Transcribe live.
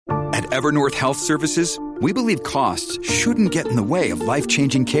Evernorth Health Services, we believe costs shouldn't get in the way of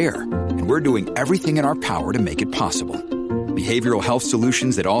life-changing care, and we're doing everything in our power to make it possible. Behavioral health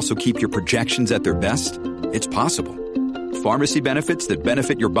solutions that also keep your projections at their best? It's possible. Pharmacy benefits that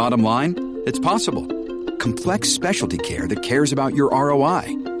benefit your bottom line? It's possible. Complex specialty care that cares about your ROI?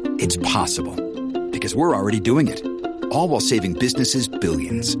 It's possible. Because we're already doing it. All while saving businesses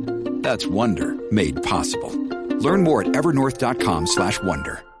billions. That's Wonder made possible. Learn more at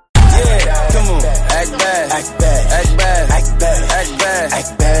evernorth.com/wonder. Yeah, come on. Act bad. Act bad. Act bad. Act bad. Act bad.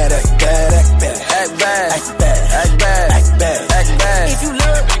 Act bad. Act bad. Act bad. Act bad. Act bad. Act bad. Act bad. Act bad. If you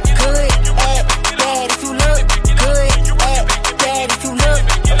look good, act bad. If you look good, act bad. If you look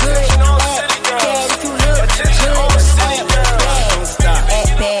good, act bad. If you look good, act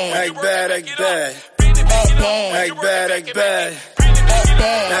bad. Act bad. Act bad. Act bad. Act bad. Act bad. Act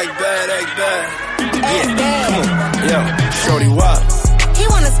bad. Act bad. Act bad. Yeah, come on. Yo, shorty, what? He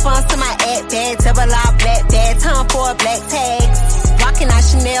wanna sponsor my act bag, double R black bag, time for a black tag. Rockin' out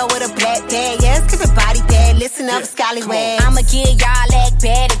Chanel with a black bag, yeah, skip it body bag, listen up, scallywag. I'ma give y'all act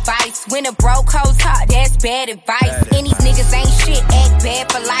bad advice. When a bro code talk, that's bad advice. And these niggas ain't shit, act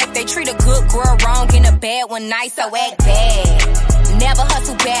bad for life. They treat a good girl wrong and a bad one nice, so act bad. Never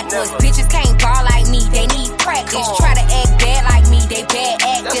hustle backwards, bitches can't ball like me, they need practice. Try to act bad like me, they bad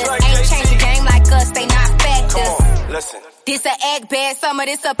actors. Ain't change the game like us, they not factors. Listen. This a act bad summer,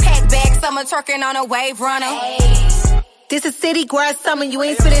 this a pack bag summer, twerking on a wave runner. Hey. This a city girl summer, you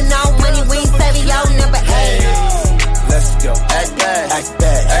ain't spending no money, we ain't saving your number. Hey. Let's go. Act bad, act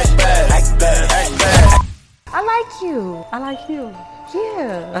bad, act bad, act bad, act bad. I like you. I like you.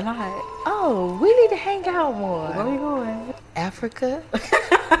 Yeah. A lot. Oh, we need to hang out more. Where we going? Africa.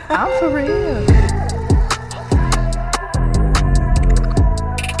 I'm for real.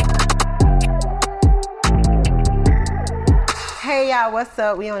 Hey y'all, what's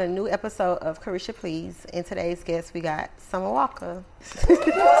up? We on a new episode of Caresha Please. And today's guest, we got Summer Walker.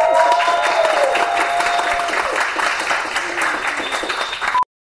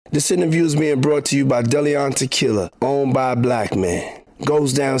 This interview is being brought to you by Deleon Tequila, owned by a black man.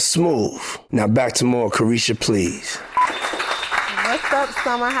 Goes down smooth. Now back to more Caresha Please. What's up,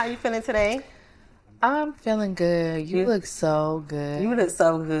 Summer? How you feeling today? I'm feeling good. You look so good. You look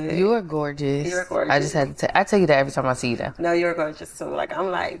so good. You are gorgeous. You're gorgeous. I just had to I tell you that every time I see you though. No, you're gorgeous too. Like, I'm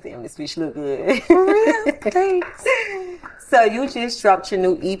like, damn, this bitch look good. For real? Thanks. So you just dropped your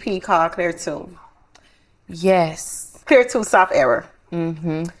new EP called Clear 2. Yes. Clear 2 soft era.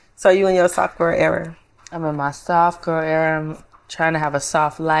 Mm-hmm. So you in your soft girl era. I'm in my soft girl era. I'm trying to have a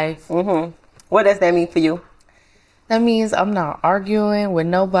soft life. Mm-hmm. What does that mean for you? That means I'm not arguing with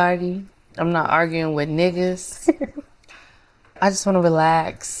nobody. I'm not arguing with niggas. I just want to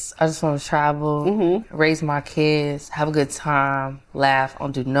relax. I just want to travel, raise my kids, have a good time, laugh. I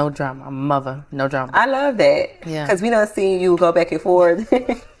don't do no drama. I'm a mother, no drama. I love that. Yeah. Because we don't see you go back and forth.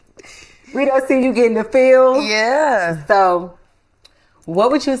 We don't see you get in the field. Yeah. So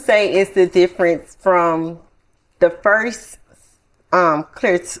what would you say is the difference from the first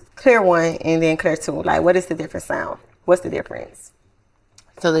Clear 1 and then Clear 2? Like, what is the different sound? What's the difference?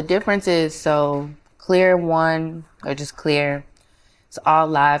 So the difference is, Clear 1, or just Clear, it's all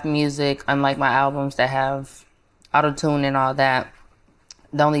live music, unlike my albums that have auto-tune and all that.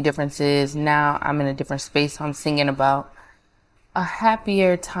 The only difference is now I'm in a different space. I'm singing about a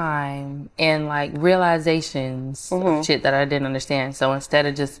happier time and like realizations of shit that I didn't understand. So instead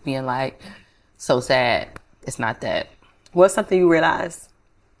of just being like so sad, it's not that. What's something you realized?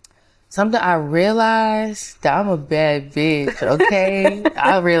 Something I realized that I'm a bad bitch, okay?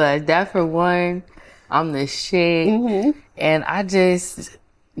 I realized that for one. I'm the shit. And I just,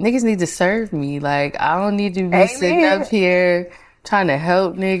 niggas need to serve me. Like, I don't need to be sitting up here trying to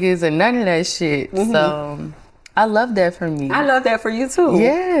help niggas and none of that shit. So, I love that for me. I love that for you too.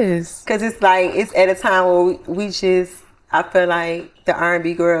 Yes. Because it's like, it's at a time where we just, I feel like the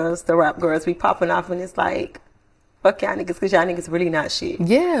R&B girls, the rap girls, we popping off and it's like, fuck y'all niggas, because y'all niggas really not shit.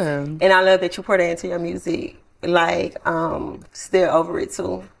 Yeah. And I love that you pour that into your music. Like, still over it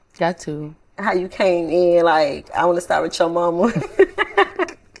too. Got to. How you came in, like, I want to start with your mama.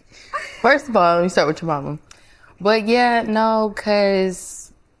 First of all, let me start with your mama. But yeah, no,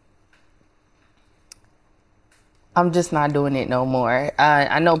 because I'm just not doing it no more.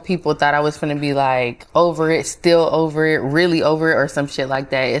 I know people thought I was going to be like over it, still over it, really over it, or some shit like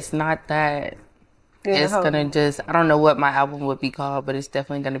that. It's not that. Yeah, it's gonna just, I don't know what my album would be called, but it's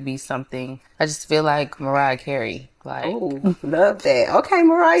definitely gonna be something. I just feel like Mariah Carey. Like, oh, love that. Okay,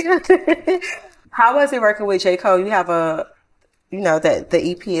 Mariah. How was it working with J. Cole? You have the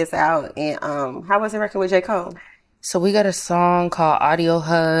EP is out, and how was it working with J. Cole? So we got a song called Audio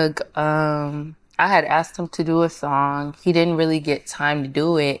Hug. I had asked him to do a song. He didn't really get time to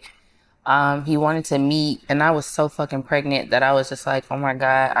do it. He wanted to meet, and I was so fucking pregnant that I was just like, oh my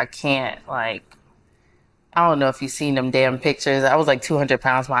God, I can't, like, I don't know if you've seen them damn pictures. I was like 200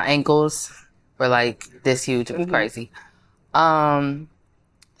 pounds. My ankles were like this huge. It was crazy.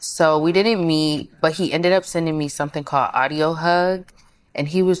 So we didn't meet, but he ended up sending me something called Audio Hug. And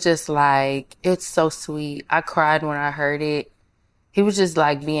he was just like, it's so sweet. I cried when I heard it. He was just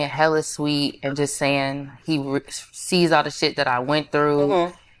like being hella sweet and just saying he sees all the shit that I went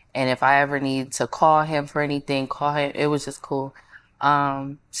through. And if I ever need to call him for anything, call him. It was just cool.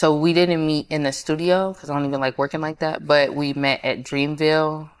 So we didn't meet in the studio because I don't even like working like that. But we met at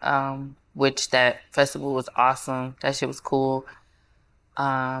Dreamville, which that festival was awesome. That shit was cool.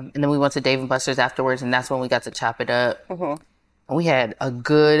 And then we went to Dave & Buster's afterwards, and that's when we got to chop it up. And we had a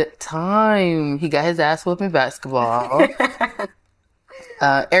good time. He got his ass whooped in basketball.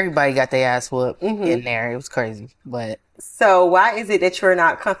 Everybody got their ass whooped in there. It was crazy. But so why is it that you're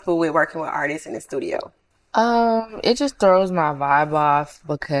not comfortable with working with artists in the studio? It just throws my vibe off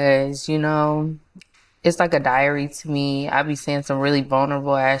because, you know, it's like a diary to me. I be saying some really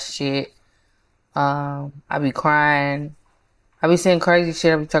vulnerable ass shit. I be crying. I be saying crazy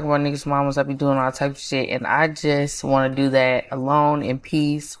shit. I be talking about niggas' mamas. I be doing all types of shit. And I just want to do that alone in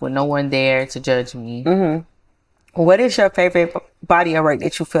peace with no one there to judge me. What is your favorite body of work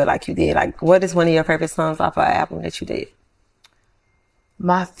that you feel like you did? Like, what is one of your favorite songs off an album that you did?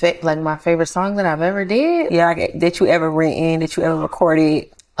 My favorite song that I've ever did? Yeah, that you ever written, that you ever recorded.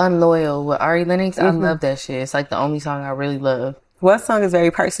 Unloyal with Ari Lennox. I love that shit. It's like the only song I really love. What song is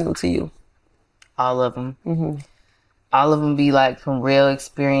very personal to you? All of them. All of them be like from real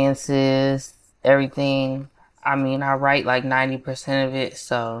experiences, everything. I mean, I write like 90% of it,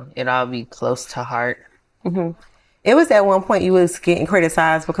 so it all be close to heart. It was at one point you was getting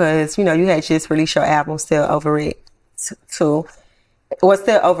criticized because, you know, you had just released your album, Still Over It, too. Was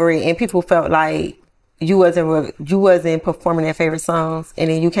Still Over It, and people felt like you wasn't performing their favorite songs, and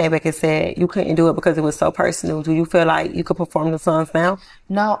then you came back and said you couldn't do it because it was so personal. Do you feel like you could perform the songs now?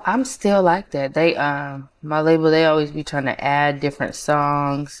 No, I'm still like that. They, my label, they always be trying to add different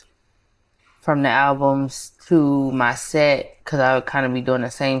songs from the albums to my set because I would kind of be doing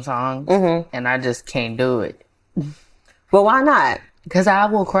the same songs, and I just can't do it. But why not? Because I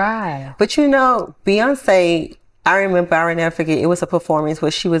will cry. But you know, Beyonce, I remember, I will never forget, it was a performance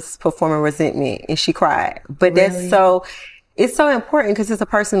where she was performing Resentment and she cried. But Really? It's so important because it's a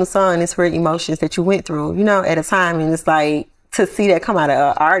personal song. It's for emotions that you went through, you know, at a time. And it's like, to see that come out of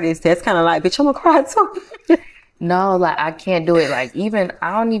an artist, that's kind of like, bitch, I'm gonna cry too. No, like, I can't do it. Like,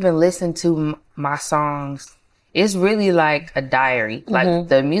 I don't even listen to my songs. It's really like a diary. Like,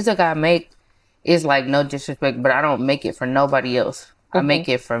 the music I make is like, no disrespect, but I don't make it for nobody else. I make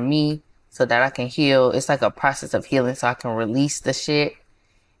it for me so that I can heal. It's like a process of healing so I can release the shit.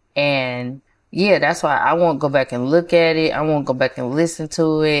 And yeah, that's why I won't go back and look at it. I won't go back and listen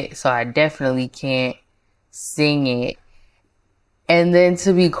to it. So I definitely can't sing it. And then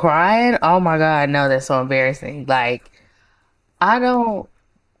to be crying, oh my God, no, that's so embarrassing. Like,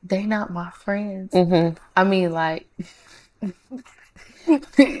 they not my friends. I mean, like,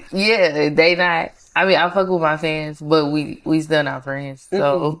 yeah, they not. I mean, I fuck with my fans, but we still not friends.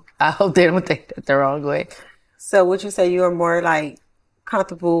 So I hope they don't think that the wrong way. So would you say you are more like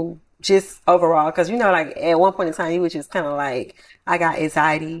comfortable just overall? Because, you know, like at one point in time, you were just kind of like, I got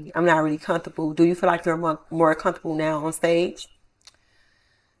anxiety. I'm not really comfortable. Do you feel like you're more comfortable now on stage?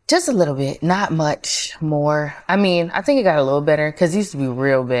 Just a little bit, not much more. I mean, I think it got a little better because it used to be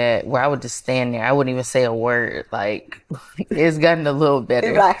real bad where I would just stand there. I wouldn't even say a word. Like, it's gotten a little better.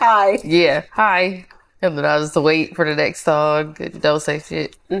 It's like, hi. Yeah, hi. And then I'll just wait for the next song. Don't say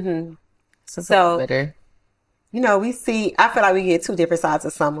shit. So it's better. You know, I feel like we get two different sides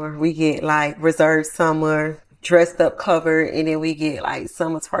of Summer. We get like reserved Summer, dressed up, covered, and then we get like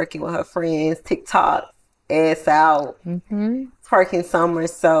Summer twerking with her friends, TikTok, ass out, twerking Summer.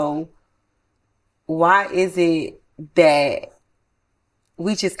 So why is it that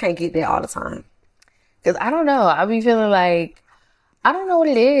we just can't get there all the time? Because I don't know. I be feeling like, I don't know what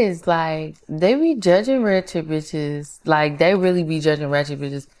it is. Like, they be judging ratchet bitches. Like, they really be judging ratchet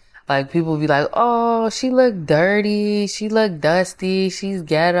bitches. Like, people be like, oh, she look dirty. She look dusty. She's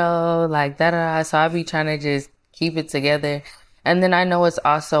ghetto. Like, da-da-da. So I be trying to just keep it together. And then I know it's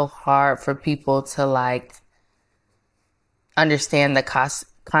also hard for people to, like, understand the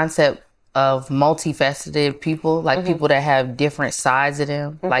concept of multifaceted people. Like, people that have different sides of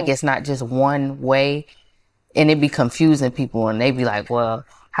them. Like, it's not just one way. And it be confusing people. And they be like, well,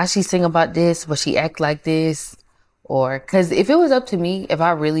 how she sing about this? But she act like this? Or, because if it was up to me, if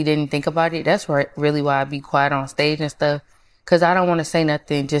I really didn't think about it, that's really why I'd be quiet on stage and stuff. Because I don't want to say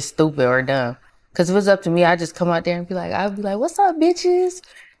nothing just stupid or dumb. Because if it was up to me, I'd just come out there and I'd be like, what's up, bitches?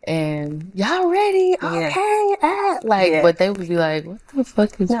 And y'all ready? Okay. But they would be like, what the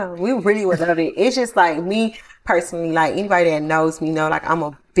fuck is... No, we really would love it. It's just like me personally, like anybody that knows me know, like I'm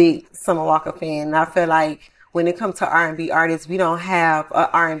a big Summer Walker fan. And I feel like when it comes to R&B artists, we don't have an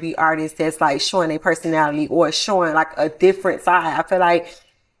R&B artist that's like showing their personality or showing like a different side. I feel like,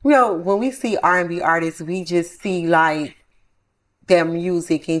 when we see R&B artists, we just see like their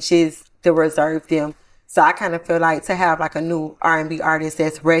music and just the reserve them. So I kind of feel like to have like a new R&B artist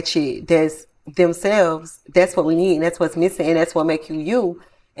that's wretched, that's themselves, that's what we need. And that's what's missing. And that's what makes you you.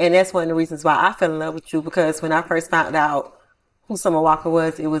 And that's one of the reasons why I fell in love with you, because when I first found out who Summer Walker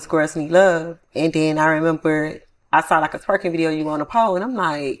was, it was Girls Need Love. And then I remember I saw like a twerking video you on a pole, and I'm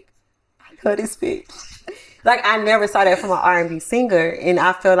like, I love this bitch. Like, I never saw that from an R&B singer. And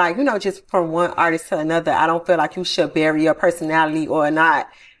I feel like, just from one artist to another, I don't feel like you should bury your personality or not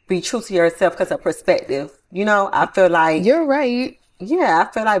be true to yourself because of perspective. I feel like... You're right. Yeah,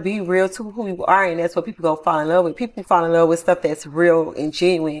 I feel like be real to who you are, and that's what people go fall in love with. People fall in love with stuff that's real and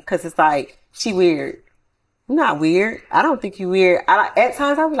genuine, because it's like, she weird. You're not weird. I don't think you weird. At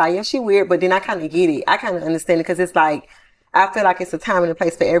times I'll be like, yeah, she weird, but then I kind of get it. I kind of understand it, because it's like, I feel like it's a time and a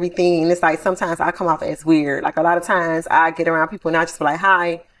place for everything, and it's like sometimes I come off as weird. Like a lot of times I get around people and I just be like,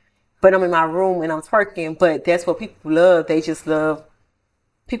 hi, but I'm in my room and I'm twerking, but that's what people love. They just love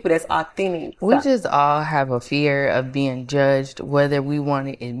people that's authentic. We just all have a fear of being judged, whether we want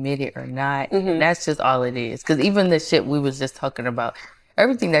to admit it or not. Mm-hmm. That's just all it is. Because even the shit we was just talking about,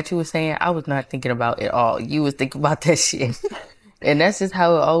 everything that you were saying, I was not thinking about at all. You was thinking about that shit. And that's just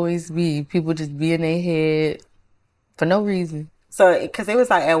how it always be. People just be in their head for no reason. So, because it was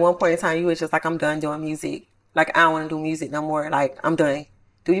like at one point in time, you was just like, I'm done doing music. Like, I don't want to do music no more. Like, I'm done.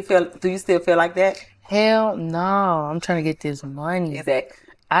 Do you still feel like that? Hell no. I'm trying to get this money. Exactly.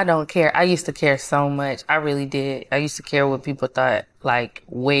 I don't care. I used to care so much. I really did. I used to care what people thought, like,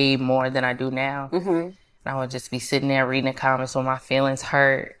 way more than I do now. Mm-hmm. And I would just be sitting there reading the comments when my feelings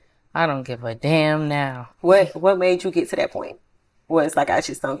hurt. I don't give a damn now. What made you get to that point? Was like, I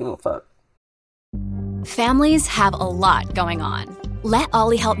just don't give a fuck. Families have a lot going on. Let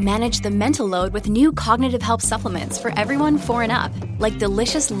Ollie help manage the mental load with new cognitive help supplements for everyone 4 and up, like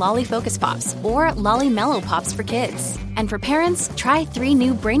delicious Lolly Focus Pops or Lolly Mellow Pops for kids. And for parents, try 3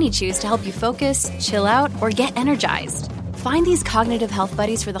 new Brainy Chews to help you focus, chill out, or get energized. Find these cognitive health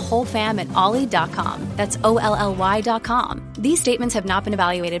buddies for the whole fam at ollie.com. That's OLLY.com. These statements have not been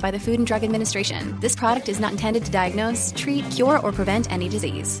evaluated by the Food and Drug Administration. This product is not intended to diagnose, treat, cure, or prevent any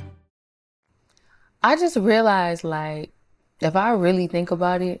disease. I just realized, like, if I really think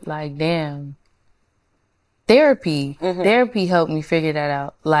about it, like, damn, therapy helped me figure that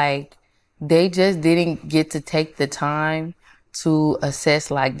out. Like, they just didn't get to take the time to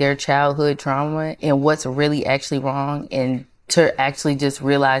assess, like, their childhood trauma and what's really actually wrong, and to actually just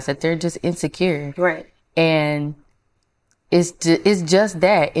realize that they're just insecure. Right. And it's just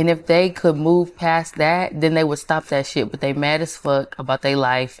that. And if they could move past that, then they would stop that shit. But they mad as fuck about their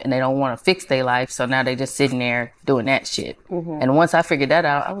life, and they don't want to fix their life. So now they just sitting there doing that shit. Mm-hmm. And once I figured that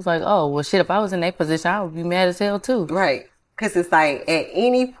out, I was like, oh, well, shit, if I was in that position, I would be mad as hell too. Right. Because it's like, at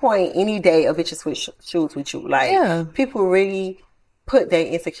any point, any day, a bitch will switch shoes with you. Like, people really put their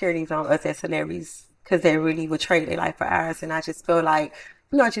insecurities on us as celebrities, because they really would trade their life for ours. And I just feel like,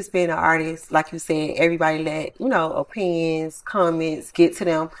 just being an artist, like you said, everybody let, opinions, comments get to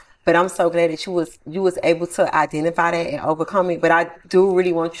them. But I'm so glad that you was able to identify that and overcome it. But I do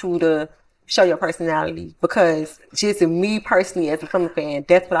really want you to show your personality, because just me personally as a Summer fan,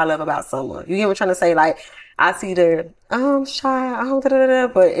 that's what I love about Summer. You get what I'm trying to say? Like, I see the, shy,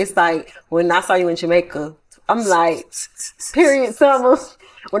 but it's like, when I saw you in Jamaica, I'm like, period, Summer.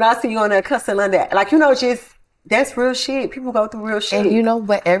 When I see you on that cussing London, like, just, that's real shit. People go through real shit. And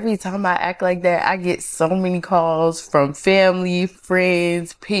but every time I act like that, I get so many calls from family,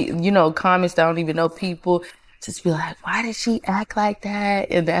 friends, comments that I don't even know, people just be like, why did she act like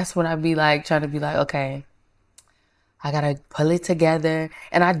that? And that's when I be like, trying to be like, okay, I gotta pull it together.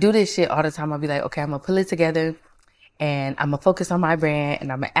 And I do this shit all the time. I'll be like, okay, I'm gonna pull it together, and I'm gonna focus on my brand,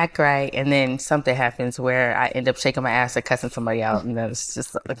 and I'm gonna act right. And then something happens where I end up shaking my ass or cussing somebody out. And then it's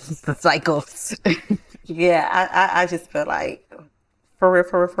just the cycle. Yeah, I just feel like, for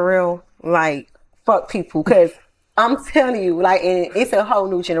real, like, fuck people. Because I'm telling you, like, and it's a whole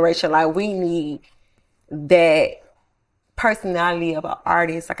new generation. Like, we need that personality of an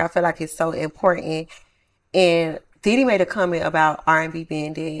artist. Like, I feel like it's so important. And Diddy made a comment about R&B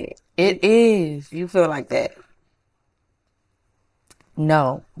being dead. It is. You feel like that?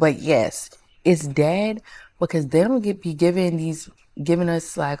 No, but yes, it's dead because they don't be giving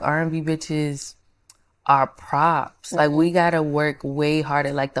us like R&B bitches our props. Like we gotta work way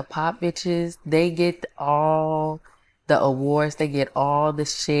harder. Like the pop bitches, they get all the awards, they get all the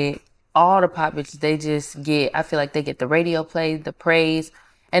shit. All the pop bitches, they just get, I feel like they get the radio play, the praise,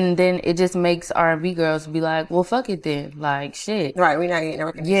 and then it just makes R&B girls be like, well, fuck it then. Like, shit. Right, we're not getting no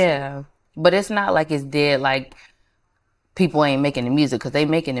recognition. Yeah. But it's not like it's dead, like people ain't making the music, because they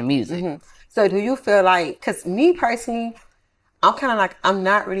making the music. So do you feel like, because me personally, I'm kind of like, I'm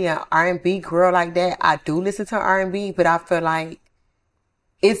not really an R&B girl like that. I do listen to R&B, but I feel like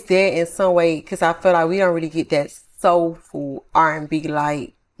it's there in some way, because I feel like we don't really get that soulful R&B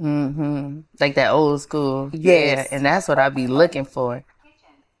like. Like that old school. Yes. Yeah, and that's what I be looking for.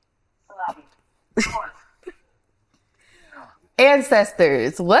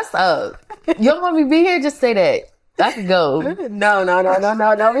 Ancestors, what's up? You don't want me to be here? Just say that. I can go. No.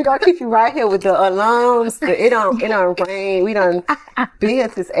 We're going to keep you right here with the alarms. It don't rain. We done be here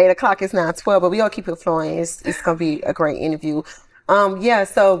since 8 o'clock. It's now 12, but we going to keep it flowing. It's going to be a great interview. Yeah,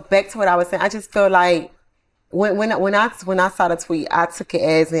 so back to what I was saying. I just feel like when I saw the tweet, I took it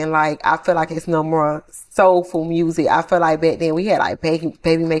as in like, I feel like it's no more soulful music. I feel like back then we had like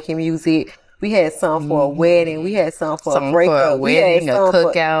baby making music. We had some for a wedding. We had some for a breakup. For a wedding, a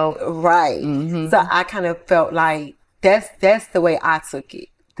cookout. Right. So I kind of felt like that's the way I took it.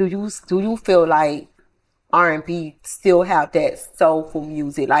 Do you feel like R&B still have that soulful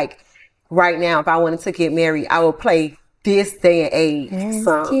music? Like right now, if I wanted to get married, I would play this day and age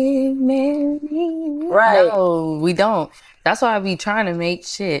song. Right. No, we don't. That's why I be trying to make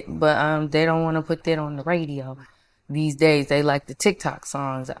shit, but they don't want to put that on the radio. These days, they like the TikTok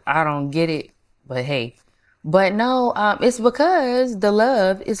songs. I don't get it, but hey. But no, it's because the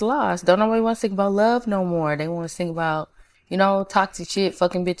love is lost. Don't nobody want to sing about love no more. They want to sing about, toxic shit,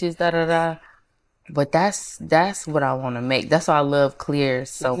 fucking bitches, da-da-da. But that's what I want to make. That's why I love Clear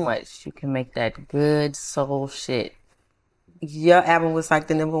so much. You can make that good soul shit. Your album was like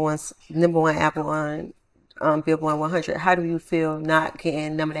the number one album on Billboard 100. How do you feel not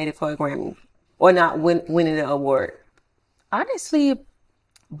getting nominated for a Grammy or not winning the award? Honestly,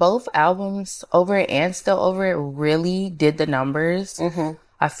 both albums, Over It and Still Over It, really did the numbers.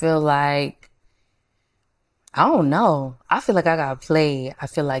 I feel like, I don't know. I feel like I got played. I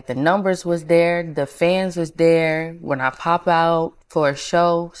feel like the numbers was there. The fans was there. When I pop out for a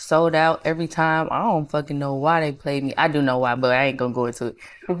show, sold out every time. I don't fucking know why they played me. I do know why, but I ain't gonna go into it.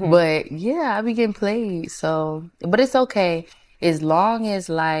 But yeah, I be getting played. So, but it's okay. As long as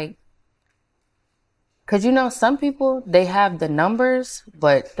like, cause some people, they have the numbers,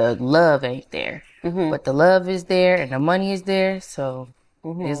 but the love ain't there. But the love is there and the money is there. So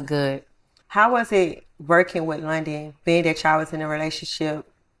it's good. How was it working with London, being that y'all was in a relationship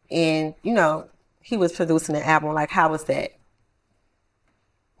and, he was producing the album? Like, how was that?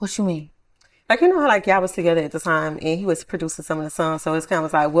 What you mean? Like, how like y'all was together at the time and he was producing some of the songs. So it's kind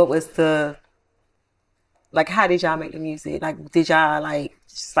of like, what was how did y'all make the music? Like, did y'all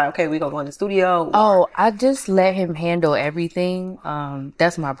just okay, we gonna go in the studio? Oh, I just let him handle everything.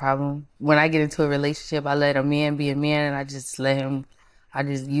 That's my problem. When I get into a relationship, I let a man be a man and I just let him,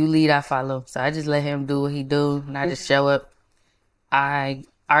 you lead, I follow. So I just let him do what he do and I just show up. I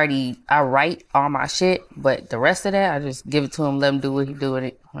write all my shit, but the rest of that, I just give it to him, let him do what he do with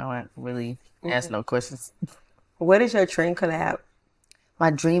it. I don't really ask no questions. What is your dream collab? My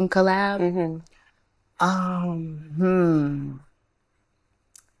dream collab?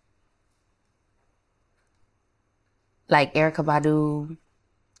 Like Erykah Badu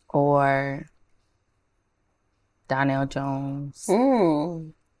or Donnell Jones.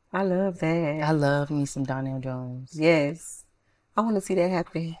 I love that. I love me some Donnell Jones. Yes. I want to see that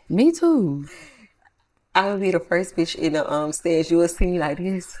happen. Me too. I would be the first bitch in the stage. You will see me like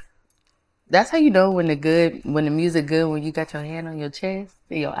this. That's how you know when the music good, when you got your hand on your chest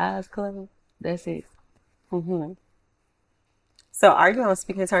and your eyes closed. That's it. So are you on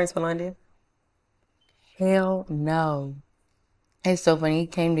speaking terms for London? Hell no. It's so funny. He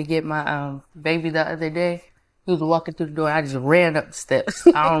came to get my baby the other day. He was walking through the door. I just ran up the steps.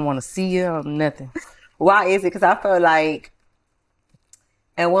 I don't want to see you or nothing. Why is it? Because I felt like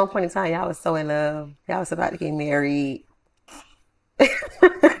at one point in time, y'all was so in love. Y'all was about to get married.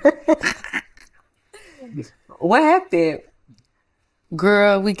 What happened?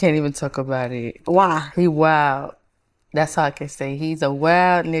 Girl, we can't even talk about it. Why? He wild. That's all I can say. He's a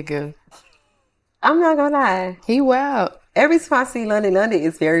wild nigga. I'm not gonna lie. He wild. Every time I see London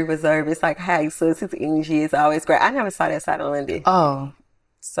is very reserved. It's like how he says his energy is always great. I never saw that side of London. Oh.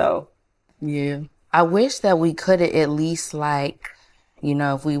 So. Yeah. I wish that we could have at least you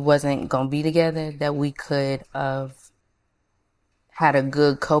know, if we wasn't gonna be together, that we could have had a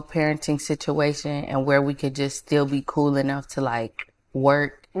good co-parenting situation and where we could just still be cool enough to like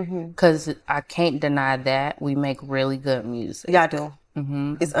work. Because I can't deny that we make really good music. Y'all do.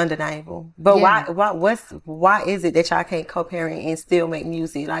 It's undeniable. But why is it that y'all can't co-parent and still make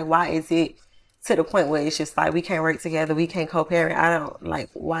music? Like, why is it to the point where it's just like we can't work together, we can't co-parent? I don't like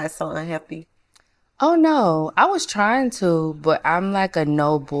why it's so unhealthy. Oh no, I was trying to, but I'm like a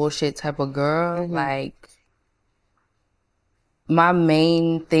no bullshit type of girl. Like, my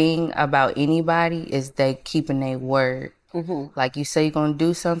main thing about anybody is they keeping their word. Like, you say you're gonna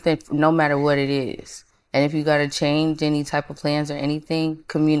do something, no matter what it is. And if you gotta change any type of plans or anything,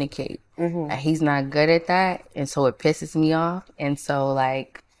 communicate. And he's not good at that, and so it pisses me off. And so,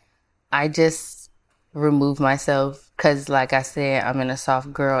 like, I just remove myself because, like I said, I'm in a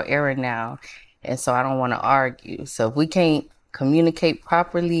soft girl era now. And so I don't want to argue. So if we can't communicate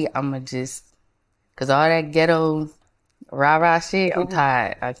properly, I'm going to just, because all that ghetto rah-rah shit, I'm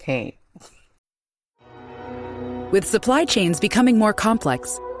tired. I can't. With supply chains becoming more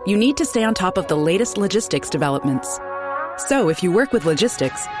complex, you need to stay on top of the latest logistics developments. So if you work with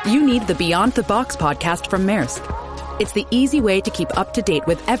logistics, you need the Beyond the Box podcast from Maersk. It's the easy way to keep up to date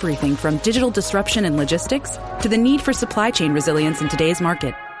with everything from digital disruption in logistics to the need for supply chain resilience in today's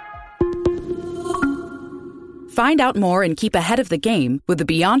market. Find out more and keep ahead of the game with the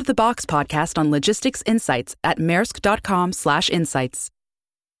Beyond the Box podcast on logistics insights at maersk.com/insights.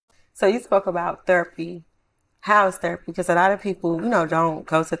 So you spoke about therapy. How is therapy? Because a lot of people, you know, don't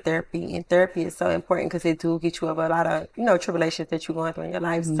go to therapy, and therapy is so important because it do get you over a lot of, you know, tribulations that you're going through in your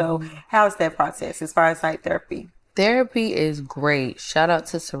life. So how is that process as far as like therapy? Therapy is great. Shout out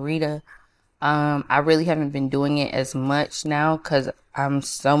to Sarita. I really haven't been doing it as much now because I'm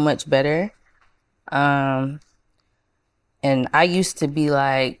so much better. And I used to be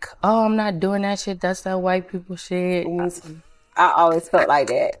like, oh, I'm not doing that shit. That's that white people shit. I always felt like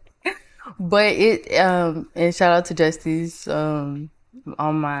that. But and shout out to Justice on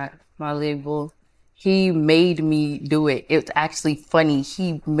my label. He made me do it. It's actually funny.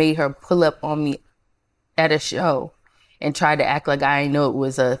 He made her pull up on me at a show and tried to act like I didn't know it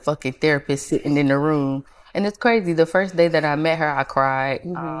was a fucking therapist sitting in the room. And it's crazy. The first day that I met her, I cried.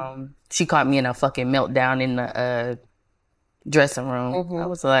 She caught me in a fucking meltdown in the dressing room. I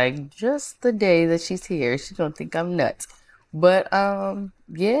was like, just the day that she's here, she don't think I'm nuts. But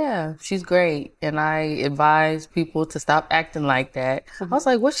yeah, she's great, and I advise people to stop acting like that. I was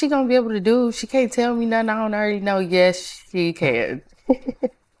like, what's she gonna be able to do? She can't tell me nothing I don't already know. Yes, she can.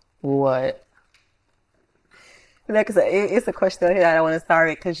 What? Because it's a question here that I want to start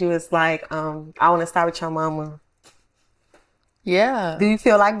with, because you was like, I want to start with your mama. Yeah. Do you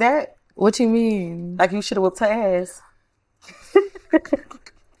feel like that? What you mean? Like you should have whipped her ass?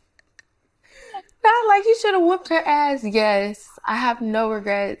 Not like you should have whooped her ass. Yes. I have no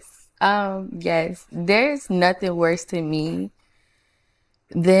regrets. Yes. There's nothing worse to me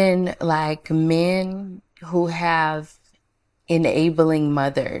than like men who have enabling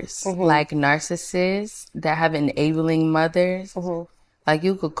mothers, like narcissists that have enabling mothers. Like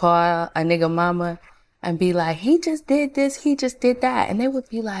you could call a nigga mama and be like, he just did this, he just did that. And they would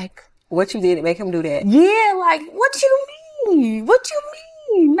be like, what you did to make him do that? Yeah, like, what you mean? What you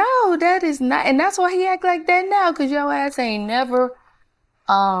mean? No, that is not. And that's why he act like that now, because your ass ain't never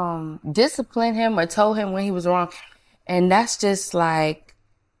disciplined him or told him when he was wrong. And that's just like,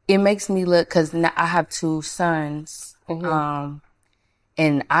 it makes me look, because I have 2 sons.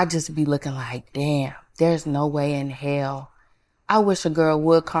 And I just be looking like, damn, there's no way in hell. I wish a girl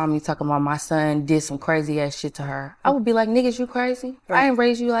would call me talking about my son did some crazy ass shit to her. I would be like, niggas, you crazy? I ain't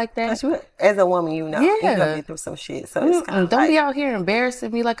raised you like that. As a woman, you know, yeah, you're gonna get through some shit. So it's kind of don't be out here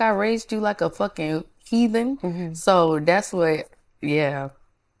embarrassing me like I raised you like a fucking heathen. So that's what, yeah.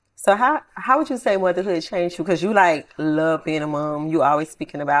 So how would you say motherhood changed you? Because you like love being a mom. You always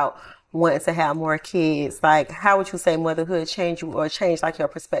speaking about wanting to have more kids. Like, how would you say motherhood changed you, or changed like your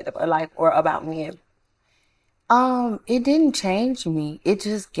perspective of life or about men? It didn't change me. It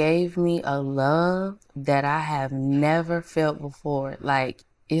just gave me a love that I have never felt before. Like,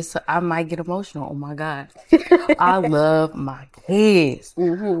 I might get emotional. Oh my God. I love my kids.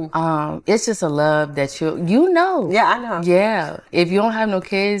 It's just a love that you know. Yeah, I know. Yeah. If you don't have no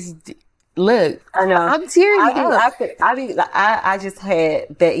kids, look, I know. I'm tearing up. I just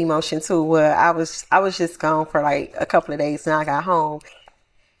had that emotion too, where I was just gone for like a couple of days, and I got home.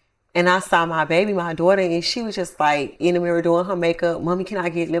 And I saw my baby, my daughter, and she was just like in the mirror doing her makeup. Mommy, can I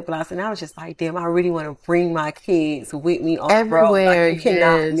get lip gloss? And I was just like, damn, I really want to bring my kids with me on everywhere. Like, you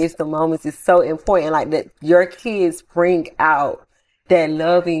cannot miss the moments. It's so important. Like that, your kids bring out that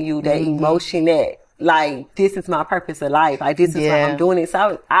love in you, that emotion, that like, this is my purpose of life. Like, this is why I'm doing it.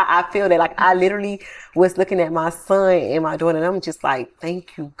 So I feel that, like, I literally was looking at my son and my daughter, and I'm just like,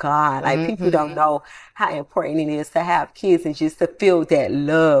 thank you, God. Like, people don't know how important it is to have kids and just to feel that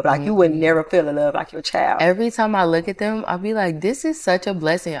love. Like, you would never feel the love like your child. Every time I look at them, I'll be like, this is such a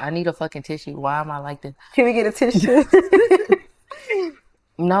blessing. I need a fucking tissue. Why am I like this? Can we get a tissue?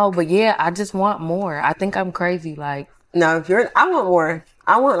 No, but yeah, I just want more. I think I'm crazy. Like, no, I want more.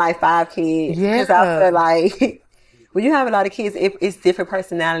 I want like 5 kids. Yeah. Because I feel like when you have a lot of kids, it's different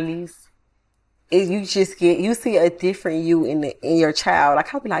personalities. You see a different you in your child.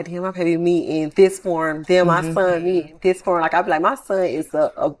 Like, I'll be like, damn, my baby me in this form. Then my son me in this form. Like, I'll be like, my son is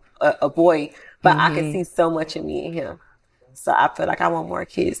a boy, but I can see so much of me in him. So I feel like I want more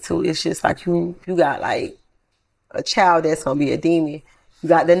kids too. It's just like you got like a child that's gonna be a demon. You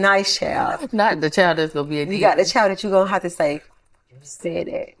got the nice child. Not the child that's gonna be a demon. You got the child that you're gonna have to say, said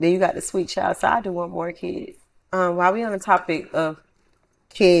that. Then you got the sweet child. So I do want more kids. While we on the topic of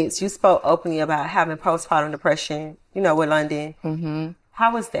kids, you spoke openly about having postpartum depression, with London. Mm-hmm.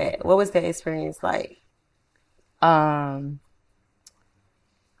 How was that? What was that experience like?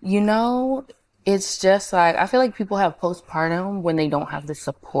 It's just like, I feel like people have postpartum when they don't have the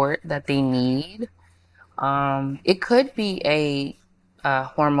support that they need. It could be a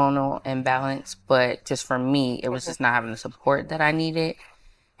hormonal imbalance, but just for me, it was just not having the support that I needed.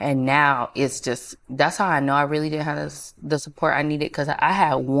 And now it's just, that's how I know I really didn't have the support I needed, because I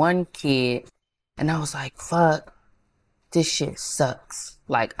had one kid and I was like, fuck, this shit sucks.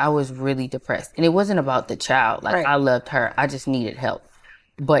 Like, I was really depressed. And it wasn't about the child. Like, right. I loved her. I just needed help.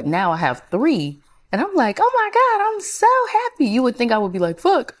 But now I have 3 and I'm like, oh my God, I'm so happy. You would think I would be like,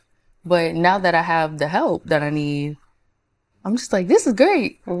 fuck. But now that I have the help that I need, I'm just like, this is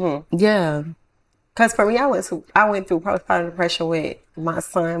great. Mm-hmm. Yeah. Because for me, I went through postpartum depression with my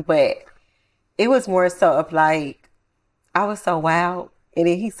son, but it was more so of like, I was so wild, and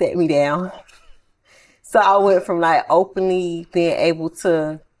then he set me down. So I went from like openly being able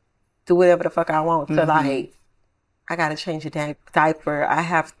to do whatever the fuck I want to like, I gotta change a diaper. I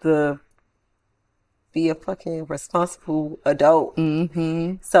have to be a fucking responsible adult.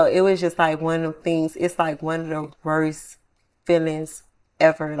 Mm-hmm. So it was just like one of the things, it's like one of the worst feelings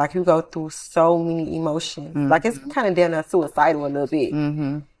ever. Like, you go through so many emotions. Mm-hmm. Like, it's kind of damn near suicidal a little bit.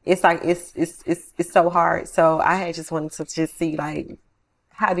 Mm-hmm. It's like, it's so hard. So I had just wanted to just see, like,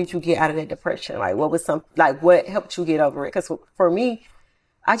 how did you get out of that depression? Like, what helped you get over it? Because for me,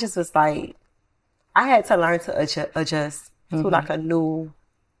 I just was like, I had to learn to adjust to like a new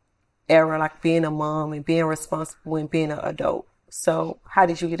era, like being a mom and being responsible and being an adult. So how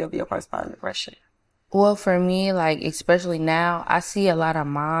did you get over your postpartum depression? Well, for me, like, especially now, I see a lot of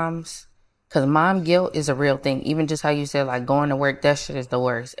moms, because mom guilt is a real thing. Even just how you said, like, going to work, that shit is the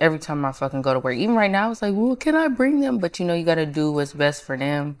worst. Every time I fucking go to work, even right now, it's like, well, can I bring them? But, you got to do what's best for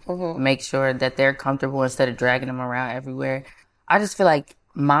them. Mm-hmm. Make sure that they're comfortable instead of dragging them around everywhere. I just feel like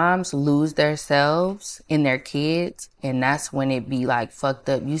moms lose themselves in their kids, and that's when it be, like, fucked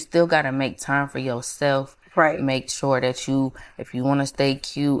up. You still got to make time for yourself. Right. Make sure that if you want to stay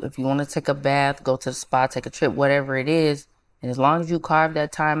cute, if you want to take a bath, go to the spa, take a trip, whatever it is. And as long as you carve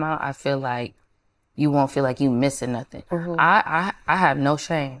that time out, I feel like you won't feel like you missing nothing. Mm-hmm. I have no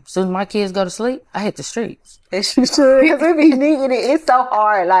shame. As soon as my kids go to sleep, I hit the streets. Yes, you should. Because we be needing it. It's so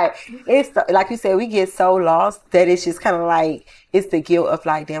hard. Like, like you said, we get so lost that it's just kind of like, it's the guilt of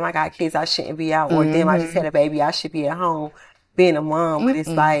like, damn, I got kids, I shouldn't be out. Or damn, I just had a baby, I should be at home being a mom. But it's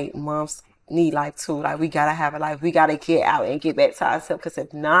like, moms need life too. Like, we gotta have a life. We gotta get out and get back to ourselves. Because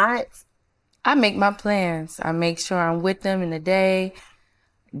if not, I make my plans. I make sure I'm with them in the day.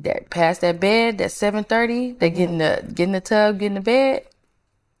 That past that bed, that 7:30, they get in the tub, get in the bed,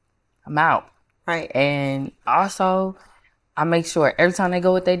 I'm out. Right. And also, I make sure every time they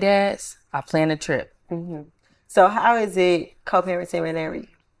go with their dads, I plan a trip. Mm-hmm. So how is it co-parenting with Larry?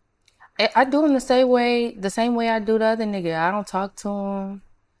 I do them the same way I do the other nigga. I don't talk to him.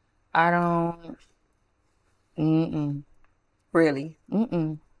 I don't. Really?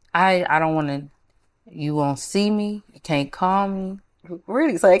 I don't want to. You won't see me. You can't call me.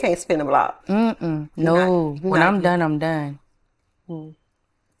 Really? So they can't spin the block? No. When I'm done, I'm done.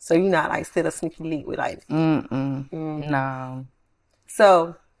 So you're not like still a sneaky link with like. No.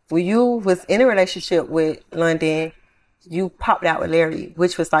 So when you was in a relationship with London, you popped out with Larry,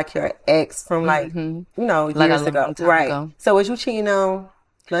 which was like your ex from like years ago, right? Ago. So was you cheating on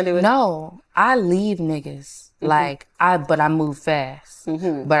London? No, I leave niggas. But I move fast.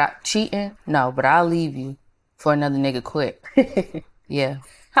 But cheating, no. But I'll leave you for another nigga quick. Yeah.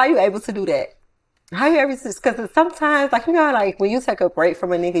 How you able to do that? How you ever, because sometimes, like, you know, like when you take a break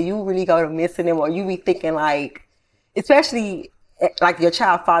from a nigga, you really go to missing him, or you be thinking like, especially like your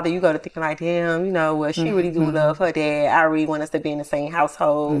child father, you go to thinking like, damn, you know, well, she really do love her dad. I really want us to be in the same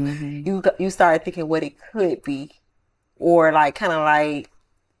household. You start thinking what it could be, or like kind of like,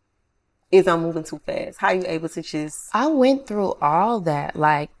 is I'm moving too fast? How you able to just? I went through all that.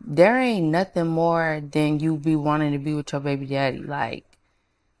 Like, there ain't nothing more than you be wanting to be with your baby daddy. Like,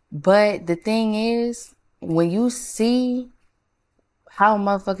 but the thing is, when you see how a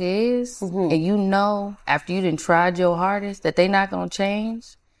motherfucker is, and you know after you done tried your hardest that they not gonna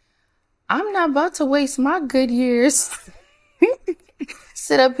change, I'm not about to waste my good years.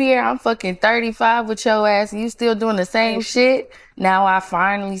 Sit up here, I'm fucking 35 with your ass, and you still doing the same shit. Now I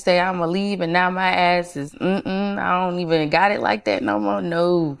finally say I'm gonna leave, and now my ass is, I don't even got it like that no more.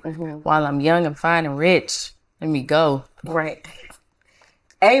 No. While I'm young and fine and rich, let me go. Right.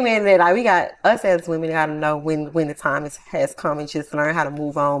 Amen. That like we got us as women gotta know when the time has come and just learn how to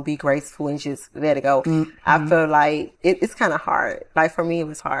move on, be graceful, and just let it go. I feel like it's kind of hard. Like for me, it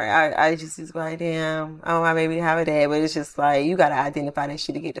was hard. I just was like, damn, I want my baby to have a dad, but it's just like you gotta identify that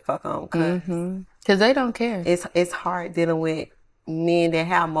shit to get the fuck on, cause they don't care. It's hard dealing with men that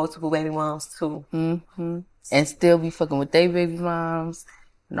have multiple baby moms too, and still be fucking with their baby moms.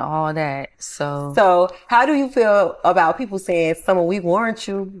 And all that. So how do you feel about people saying, "Summer, we warned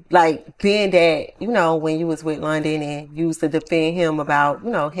you," like being that, you know, when you was with London and you used to defend him about, you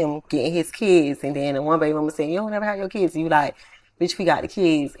know, him getting his kids, and then one baby mama saying, "You don't ever have your kids," and you like, "Bitch, we got the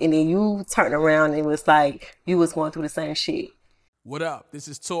kids," and then you turned around and it was like you was going through the same shit. What up? This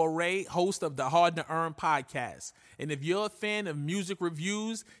is Torre, host of the Hard to Earn podcast. And if you're a fan of music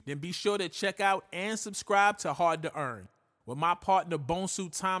reviews, then be sure to check out and subscribe to Hard to Earn, where my partner Bonsu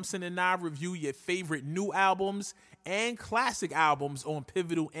Thompson and I review your favorite new albums and classic albums on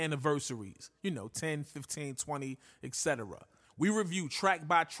pivotal anniversaries. You know, 10, 15, 20, etc. We review track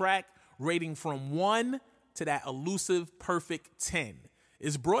by track, rating from 1 to that elusive perfect 10.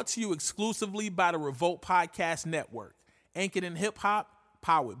 It's brought to you exclusively by the Revolt Podcast Network, anchored in hip-hop,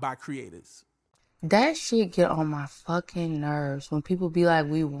 powered by creators. That shit get on my fucking nerves when people be like,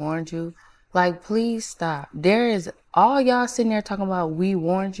 "We warned you." Like, please stop. There is all y'all sitting there talking about, "We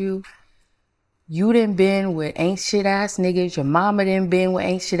warned you." You done been with ain't shit ass niggas. Your mama done been with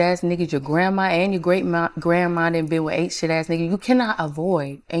ain't shit ass niggas. Your grandma and your grandma done been with ain't shit ass niggas. You cannot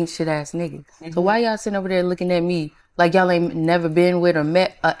avoid ain't shit ass niggas. So why y'all sitting over there looking at me like y'all ain't never been with or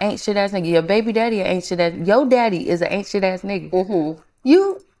met a ain't shit ass nigga? Your baby daddy a ain't shit ass. Your daddy is a ain't shit ass nigga.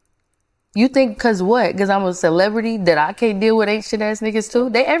 You think cause what? Cause I'm a celebrity that I can't deal with ain't shit ass niggas too?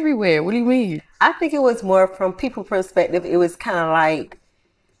 They everywhere. What do you mean? I think it was more from people's perspective. It was kind of like,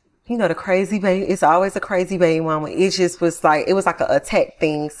 you know, the crazy baby. It's always a crazy baby mama. It just was like, it was like an attack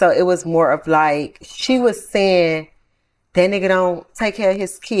thing. So it was more of like, she was saying that nigga don't take care of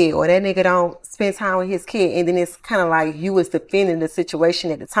his kid, or that nigga don't spend time with his kid. And then it's kind of like you was defending the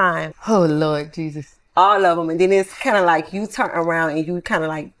situation at the time. Oh, Lord Jesus. All of them. And then it's kind of like you turn around and you kind of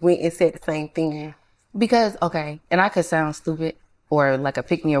like went and said the same thing. Because, okay, and I could sound stupid or like a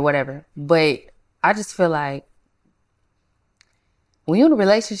pick me or whatever, but I just feel like when you're in a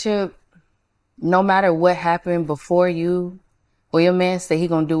relationship, no matter what happened before you, or your man say he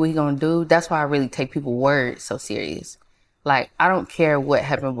gonna do what he gonna do, that's why I really take people's words so serious. Like, I don't care what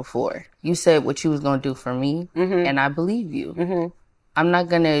happened before. You said what you was gonna do for me, and I believe you. I'm not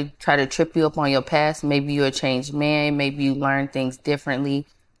going to try to trip you up on your past. Maybe you're a changed man. Maybe you learn things differently.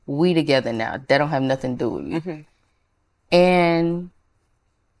 We together now. That don't have nothing to do with me. And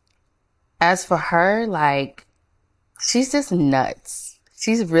as for her, like, she's just nuts.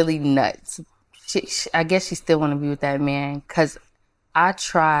 She's really nuts. I guess she still want to be with that man because I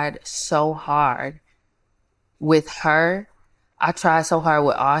tried so hard with her. I tried so hard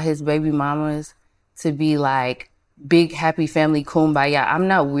with all his baby mamas to be like, big happy family kumbaya. I'm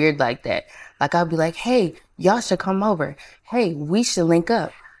not weird like that. Like, I'll be like, "Hey, y'all should come over. Hey, we should link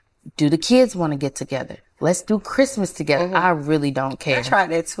up. Do the kids want to get together? Let's do Christmas together." I really don't care. I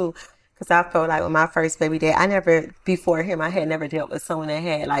tried that too. Because I felt like with my first baby dad, before him, I had never dealt with someone that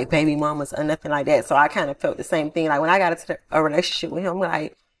had like baby mamas or nothing like that. So I kind of felt the same thing. Like when I got into a relationship with him, I'm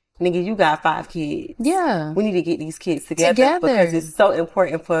like, "Nigga, you got 5 kids. Yeah. We need to get these kids together. Because it's so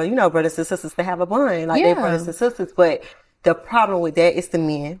important for, you know, brothers and sisters to have a bond. Like they're brothers and sisters. But the problem with that is the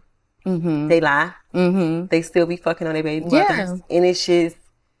men. They lie. They still be fucking on their baby mothers. And it's just,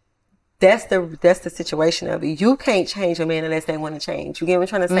 that's the situation of it. You can't change a man unless they want to change. You get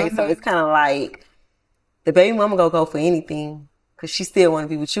what I'm trying to say? So it's kind of like the baby mama go for anything because she still want to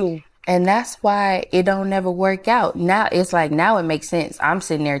be with you. And that's why it don't never work out. Now it's like, now it makes sense. I'm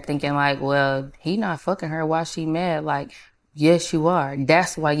sitting there thinking like, well, he not fucking her while she mad. Like, yes, you are.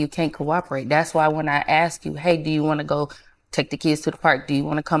 That's why you can't cooperate. That's why when I ask you, hey, do you want to go take the kids to the park? Do you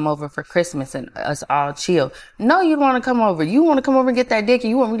want to come over for Christmas and us all chill? No, you don't want to come over. You want to come over and get that dick and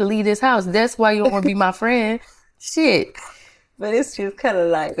you want me to leave this house. That's why you don't want to be my friend. Shit. But it's just kind of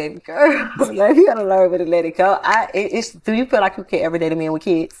like, baby girl, like, you gotta learn to let it go. Do you feel like you can ever date a man with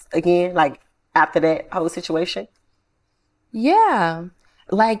kids again, like after that whole situation? Yeah.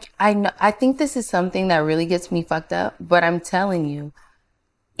 Like, I think this is something that really gets me fucked up, but I'm telling you,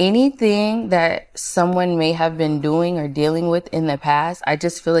 anything that someone may have been doing or dealing with in the past, I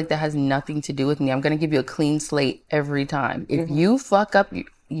just feel like that has nothing to do with me. I'm going to give you a clean slate every time. If you fuck up,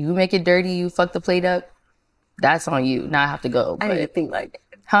 you make it dirty, you fuck the plate up, that's on you. Now I have to go. I need to think like that.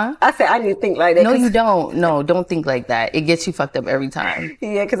 Huh? I said I need to think like that. No, you don't. No, don't think like that. It gets you fucked up every time.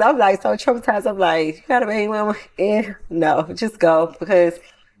 Yeah, because I'm like so traumatized. I'm like, you got a baby mama? No, just go. Because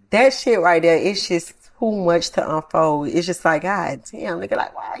that shit right there, it's just too much to unfold. It's just like, God damn, nigga,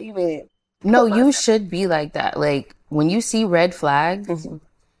 like, why even? No, you should be like that. Like, when you see red flags,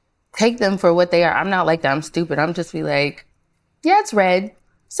 take them for what they are. I'm not like that. I'm stupid. I'm just be like, yeah, it's red.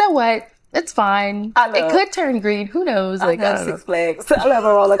 So what? It's fine. It could turn green. Who knows? I love Six Flags. I love a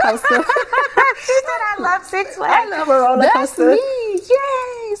roller coaster. She said I love Six Flags. I love a roller coaster. That's me.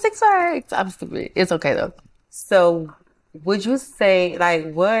 Yay, Six Flags. I'm stupid. It's okay though. So, would you say,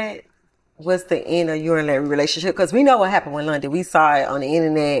 like, what was the end of your and Larry relationship? Because we know what happened with London. We saw it on the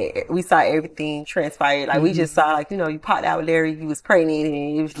internet. We saw everything transpire. Like, we just saw, like, you popped out with Larry. You was pregnant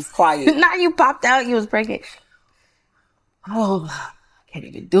and you was just quiet. Now you popped out. You was pregnant. Oh, I can't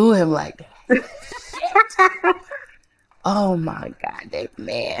even do him like that. Oh my God, that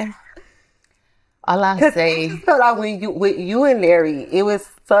man. All I say. I just felt like with you and Larry, it was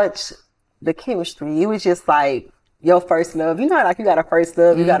such the chemistry. It was just like your first love. You know, like you got a first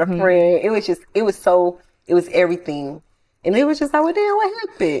love, you got a friend. It was everything. And it was just like, well, damn, what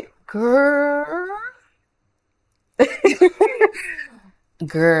happened?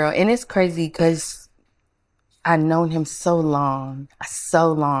 Girl. And it's crazy because I known him so long,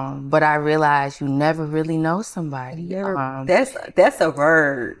 but I realized you never really know somebody. That's a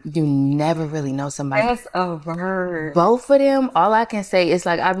word. You never really know somebody. That's a word. Both of them, all I can say is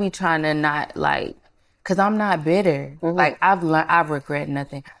like, I be trying to not like, cause I'm not bitter. Like I regret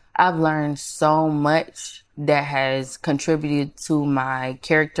nothing. I've learned so much that has contributed to my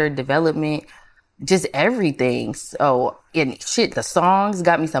character development, just everything. So, and shit, the songs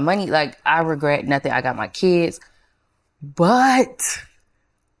got me some money. Like, I regret nothing. I got my kids. But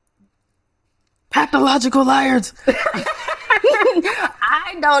pathological liars.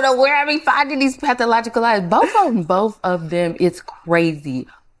 I don't know where I be finding these pathological liars. Both of them, it's crazy.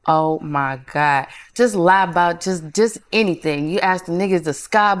 Oh my God. Just lie about just anything. You ask the niggas the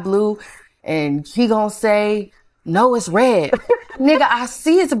sky blue and he gonna say, no, it's red. Nigga, I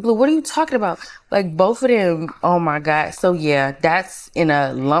see it's blue. What are you talking about? Like, both of them, oh my God. So yeah, that's in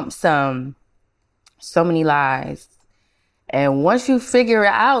a lump sum. So many lies. And once you figure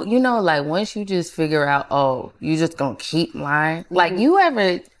it out, like once you just figure out, oh, you just gonna keep lying. Like, you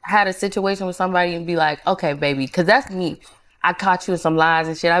ever had a situation with somebody and be like, okay, baby, cause that's me. I caught you in some lies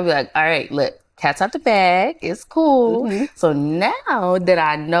and shit. I'd be like, all right, look, cat's out the bag. It's cool. So now that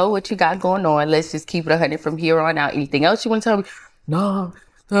I know what you got going on, let's just keep it 100 from here on out. Anything else you want to tell me? No.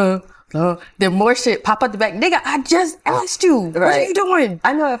 Then more shit pop out the back. Nigga, I just asked you. Right. What are you doing?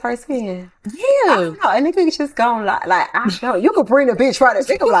 I know it firsthand. Yeah. I don't know. A nigga just gone like I know. You could bring a bitch right at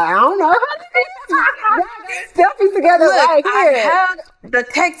think like, I don't know. Selfies together. Look, right here. I have the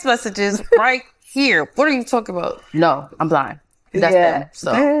text messages right here. What are you talking about? No, I'm blind. That's them.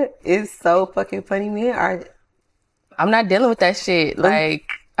 So that is so fucking funny, man. I'm not dealing with that shit. Like,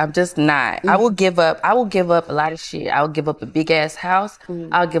 I'm just not. I will give up a lot of shit. I will give up a big ass house.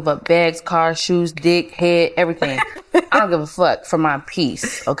 I'll give up bags, cars, shoes, dick, head, everything. I don't give a fuck for my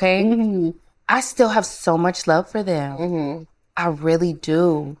peace. Okay. I still have so much love for them. I really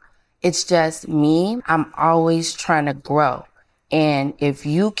do. It's just me. I'm always trying to grow. And if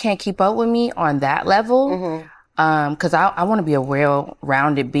you can't keep up with me on that level, cause I want to be a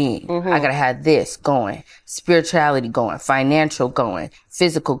well-rounded being. I gotta have this going, spirituality going, financial going,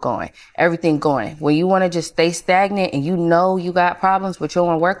 physical going, everything going. When you want to just stay stagnant and you got problems, but you don't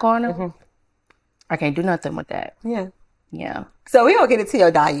want to work on them, I can't do nothing with that. Yeah. So we don't get into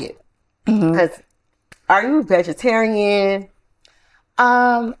your diet. Cause are you vegetarian?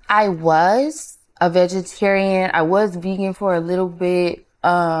 I was a vegetarian. I was vegan for a little bit.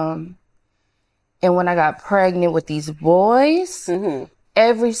 And when I got pregnant with these boys,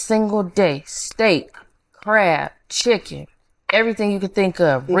 every single day. Steak, crab, chicken, everything you could think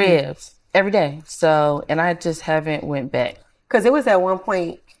of, ribs, every day. So, and I just haven't went back. Because it was at one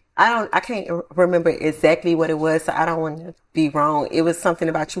point, I can't remember exactly what it was, so I don't want to be wrong. It was something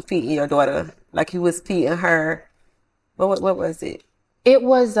about you feeding your daughter. Like you was feeding her. What was it? It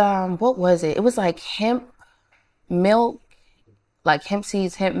was, what was it? It was like hemp milk, like hemp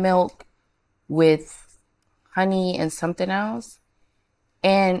seeds, hemp milk with honey and something else.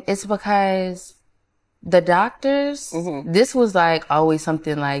 And it's because the doctors, this was like always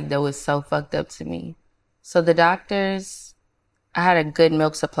something like that was so fucked up to me. So the doctors, I had a good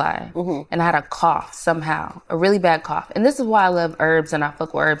milk supply and I had a cough somehow, a really bad cough. And this is why I love herbs and I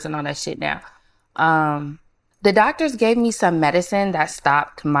fuck with herbs and all that shit now. The doctors gave me some medicine that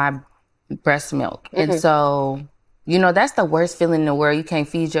stopped my breast milk. And so, you know, that's the worst feeling in the world. You can't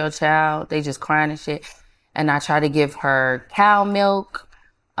feed your child. They just crying and shit. And I tried to give her cow milk,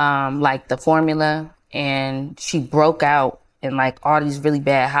 like the formula, and she broke out in like all these really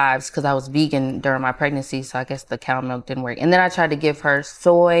bad hives because I was vegan during my pregnancy. So I guess the cow milk didn't work. And then I tried to give her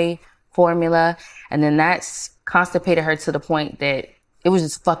soy formula, and then that's constipated her to the point that it was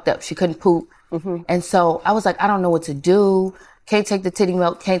just fucked up. She couldn't poop. And so I was like, I don't know what to do. Can't take the titty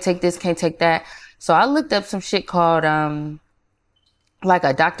milk. Can't take this. Can't take that. So I looked up some shit called like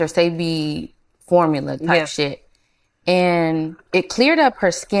a Dr. Sabi formula type shit. And it cleared up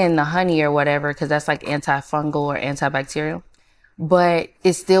her skin, the honey or whatever, because that's like antifungal or antibacterial. But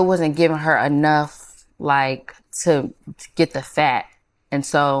it still wasn't giving her enough, like, to get the fat. And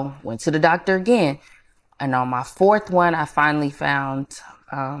so went to the doctor again. And on my fourth one, I finally found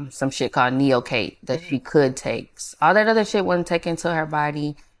some shit called Neocate that she could take. All that other shit wasn't taken to her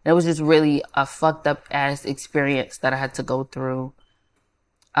body. It was just really a fucked up ass experience that I had to go through.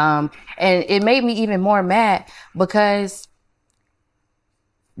 And it made me even more mad because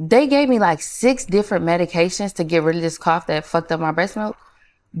they gave me like 6 different medications to get rid of this cough that fucked up my breast milk.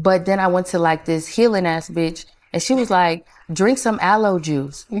 But then I went to like this healing ass bitch and she was like, drink some aloe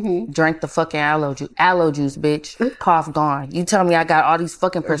juice. Drank the fucking aloe juice. Aloe juice, bitch. Cough gone. You tell me I got all these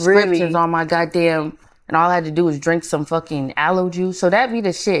fucking prescriptions on my goddamn, and all I had to do was drink some fucking aloe juice. So that be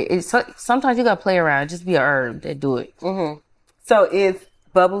the shit. Sometimes you gotta play around. Just be a herb that do it. So is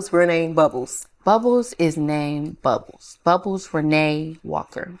Bubbles real name Bubbles? Bubbles is named Bubbles. Bubbles Renee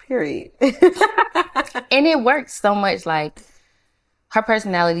Walker. Period. And it works so much. Like, her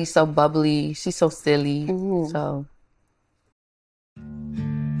personality is so bubbly. She's so silly. So.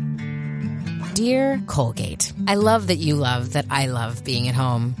 Dear Colgate, I love that you love that I love being at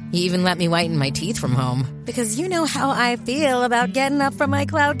home. You even let me whiten my teeth from home. Because you know how I feel about getting up from my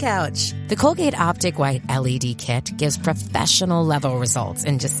cloud couch. The Colgate Optic White LED Kit gives professional-level results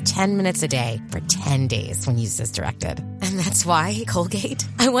in just 10 minutes a day for 10 days when used as directed. And that's why, Colgate,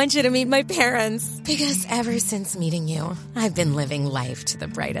 I want you to meet my parents. Because ever since meeting you, I've been living life to the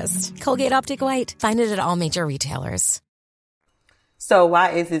brightest. Colgate Optic White. Find it at all major retailers. So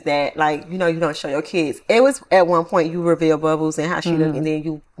why is it that, like, you know, you don't show your kids? It was at one point you revealed Bubbles and how she looked, and then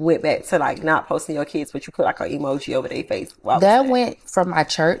you went back to, like, not posting your kids, but you put, like, an emoji over their face. That went from my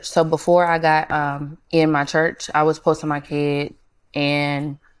church. So before I got in my church, I was posting my kid.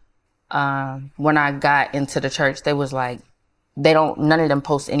 And when I got into the church, they was like, none of them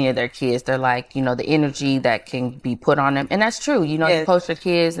post any of their kids. They're like, you know, the energy that can be put on them. And that's true. You know, you post your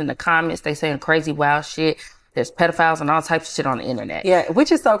kids in the comments, they saying crazy, wild shit. There's pedophiles and all types of shit on the internet. Yeah,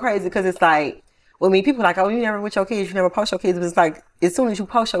 which is so crazy because it's like, people are like, oh, you never with your kids, you never post your kids. But it's like, as soon as you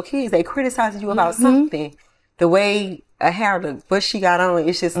post your kids, they criticizing you about something. The way a hair look, what she got on,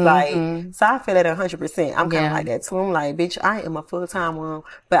 it's just like, so I feel that 100%. I'm kind of like that too. I'm like, bitch, I am a full-time mom,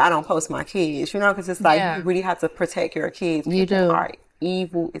 but I don't post my kids, you know, because it's like, you really have to protect your kids. You do. People are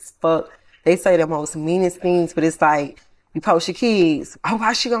evil as fuck. They say the most meanest things, but it's like, you post your kids. Oh,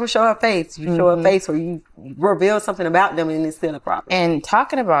 why she gonna show her face? You show her face or you reveal something about them and it's still a problem. And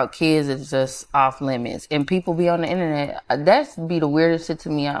talking about kids is just off limits. And people be on the internet. That's be the weirdest shit to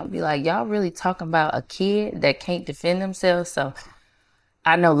me. I'll be like, y'all really talking about a kid that can't defend themselves? So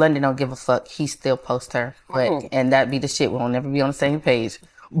I know London don't give a fuck. He still posts her. But and that be the shit. We'll never be on the same page.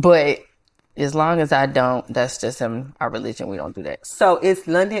 But as long as I don't, that's just our religion. We don't do that. So is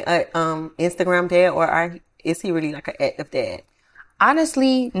London a Instagram dad or is he really like an active dad?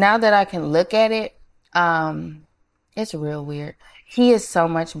 Honestly, now that I can look at it, it's real weird. He is so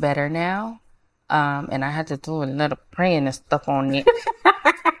much better now. And I had to do another praying and stuff on it.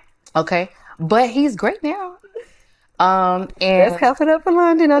 Okay. But he's great now. And let's cuff it up for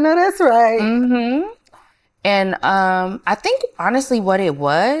London. I know that's right. And I think honestly what it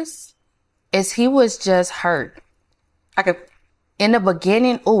was is he was just hurt. In the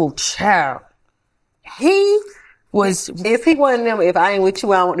beginning, oh, child. He was... Is he one of them, if I ain't with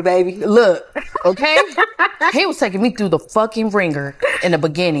you, I want the baby? Look, okay? He was taking me through the fucking ringer in the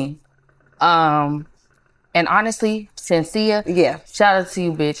beginning. And honestly, Cynthia, shout out to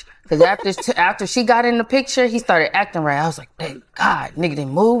you, bitch. Because after she got in the picture, he started acting right. I was like, thank God, nigga, they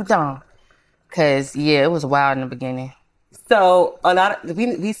moved on. Because, yeah, it was wild in the beginning. So, a lot of,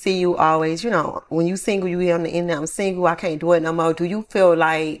 we see you always, you know, when you single, you be on the internet, I'm single, I can't do it no more. Do you feel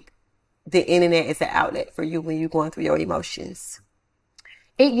like the internet is an outlet for you when you're going through your emotions?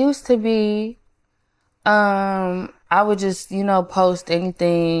 It used to be, I would just, you know, post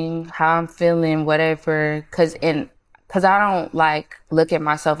anything, how I'm feeling, whatever. Cause I don't like look at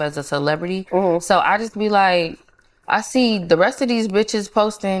myself as a celebrity. Mm-hmm. So I just be like, I see the rest of these bitches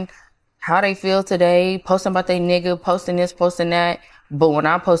posting how they feel today, posting about their nigga, posting this, posting that. But when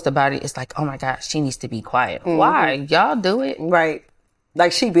I post about it, it's like, oh my God, she needs to be quiet. Mm-hmm. Why? Y'all do it. Right.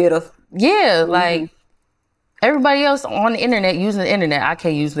 Like she bitter. Yeah, like everybody else on the internet using the internet. I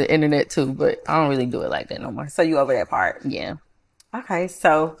can't use the internet too, but I don't really do it like that no more. So you over that part? Yeah. Okay,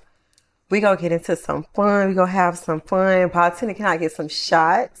 so we gonna get into some fun. We gonna have some fun. Bartender, can I get some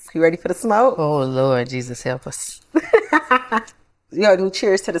shots? You ready for the smoke? Oh Lord, Jesus help us. You gotta do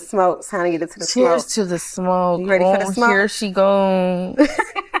cheers to the smoke. Time to get into the smoke. Cheers to the smoke. You ready for the smoke? Here she goes.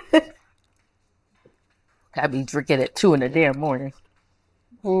 I be drinking at 2 in the damn morning.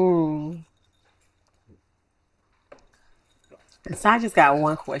 So I just got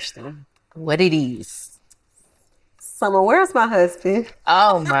one question. What it is? Summer, where's my husband?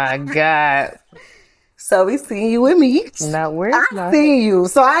 Oh my God. So we seen you with Meech. Now where's I seen you.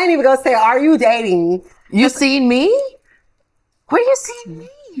 So I ain't even gonna say, are you dating? You seen me? Where you seen me?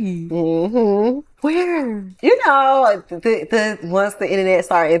 Mm-hmm. Where? You know, the once the internet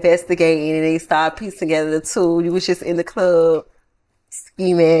started investigating and they started piecing together the two, you was just in the club,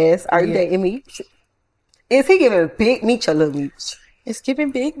 ski mask. Are you dating Meech? Is he giving big Meech or little Meech? It's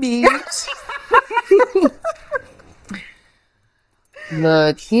giving big Meech.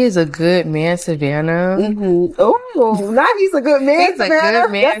 Look, he is a good man, Savannah. Mm-hmm. Oh, now he's a good man, Savannah. A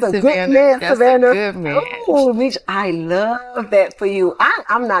good man, That's a Savannah. good man, That's Savannah. A good man. Oh, Meech, I love that for you.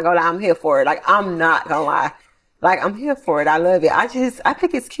 I'm not gonna lie, I'm here for it. Like, I'm not gonna lie. Like, I'm here for it. I love it. I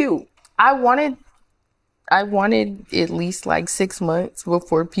think it's cute. I wanted at least like 6 months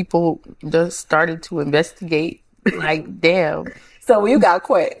before people just started to investigate. Like, damn. So when you got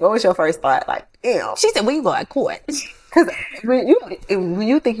caught, what was your first thought? Like, damn. She said, when you got caught? Because when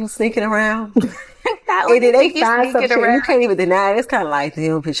you think you're sneaking around, and then they find some shit, you can't even deny it. It's kind of like,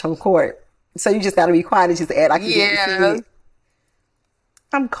 damn, bitch, I'm caught. So you just got to be quiet and just act like you didn't see it.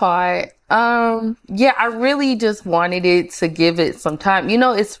 I'm caught. Yeah, I really just wanted it to give it some time. You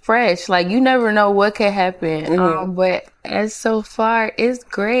know, it's fresh. Like, you never know what could happen. Mm-hmm. But as so far, it's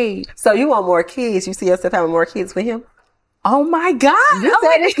great. So you want more kids? You see yourself having more kids with him? Oh my God. You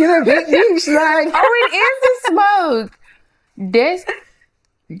said it's gonna be huge, like. Oh, it is the smoke.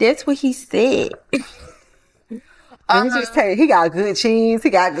 That's what he said. Let me just tell you, he got good cheese. He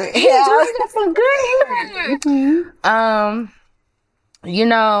got good hair. He got some good hair. Mm-hmm. You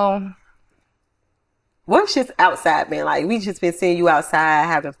know, what's just outside been like? We just been seeing you outside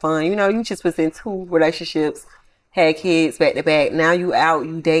having fun. You know, you just was in 2 relationships, had kids back to back. Now you out,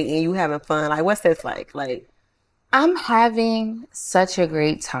 you dating, you having fun. Like, what's that like? Like, I'm having such a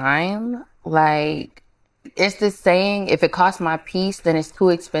great time. Like, it's this saying, if it costs my peace, then it's too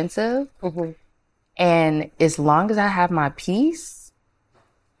expensive. Mm-hmm. And as long as I have my peace,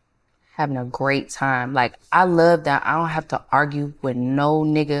 having a great time. Like, I love that I don't have to argue with no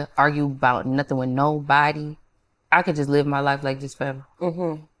nigga, argue about nothing with nobody. I could just live my life like this forever.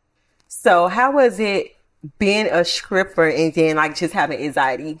 Mm-hmm. So how was it being a stripper and then like just having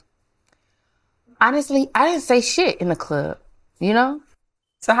anxiety? Honestly, I didn't say shit in the club, you know?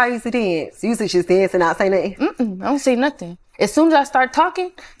 So how you used to dance? You used to just dance and not say nothing? I don't say nothing. As soon as I start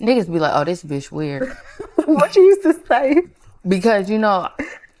talking, niggas be like, oh, this bitch weird. What you used to say? Because, you know,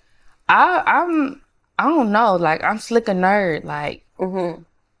 I don't know, like, I'm slick a nerd. Like,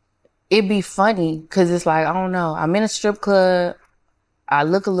 it'd be funny because it's like, I don't know, I'm in a strip club. I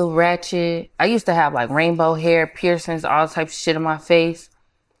look a little ratchet. I used to have like rainbow hair, piercings, all types of shit in my face.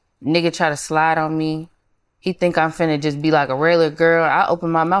 Nigga try to slide on me. He think I'm finna just be like a regular girl. I open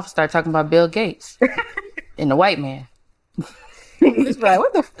my mouth and start talking about Bill Gates and the white man. It's like,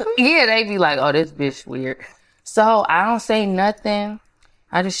 what the fuck? Yeah, they be like, oh, this bitch weird. So I don't say nothing.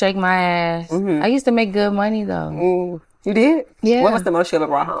 I just shake my ass. Mm-hmm. I used to make good money though. You did? Yeah. What was the most you ever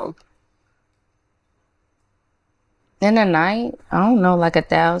brought home? In a night, I don't know, like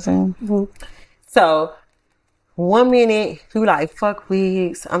 1,000. Mm-hmm. So 1 minute you like, fuck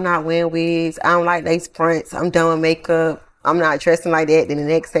wigs, I'm not wearing wigs, I don't like lace fronts, I'm done with makeup, I'm not dressing like that. Then the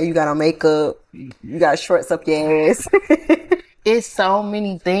next day you got on makeup, you got shorts up your ass. It's so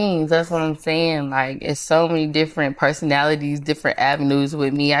many things. That's what I'm saying. Like, it's so many different personalities, different avenues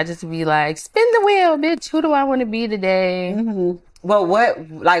with me. I just be like, spin the wheel, bitch. Who do I want to be today? Mm-hmm. Well,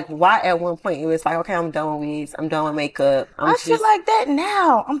 why at one point it was like, okay, I'm done with wigs, I'm done with makeup. I feel like that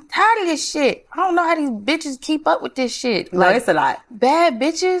now. I'm tired of this shit. I don't know how these bitches keep up with this shit. No, like, it's a lot. Bad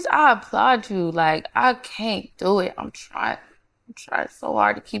bitches, I applaud you. Like, I can't do it. I'm trying so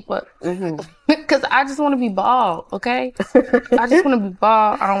hard to keep up. Because I just want to be bald, okay? I just want to be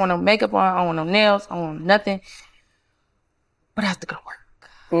bald. I don't want no makeup on. I don't want no nails. I don't want nothing. But I have to go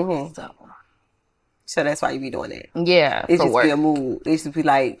to work. So that's why you be doing that. Yeah, it just work. Be a mood. It just be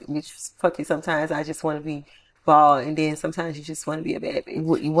like, bitch, fuck you. Sometimes I just want to be bald, and then sometimes you just want to be a bad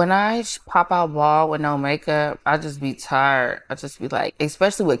bitch. When I pop out bald with no makeup, I just be tired. I just be like,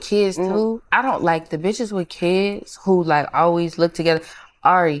 especially with kids too. I don't like the bitches with kids who like always look together.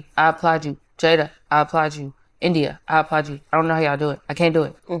 Ari, I applaud you. Jada, I applaud you. India, I applaud you. I don't know how y'all do it. I can't do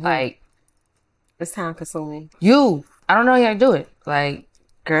it. Like, it's time consuming. I don't know how y'all do it. Like,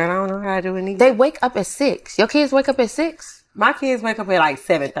 girl, I don't know how to do it either. They wake up at 6. Your kids wake up at 6? My kids wake up at like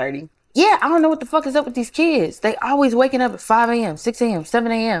 7:30. Yeah, I don't know what the fuck is up with these kids. They always waking up at 5 a.m., 6 a.m.,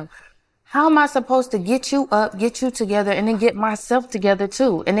 7 a.m. How am I supposed to get you up, get you together, and then get myself together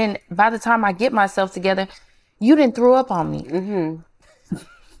too? And then by the time I get myself together, you didn't throw up on me.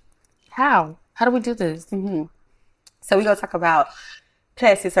 How? How do we do this? So we're going to talk about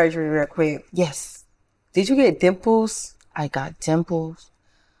plastic surgery real quick. Yes. Did you get dimples? I got dimples.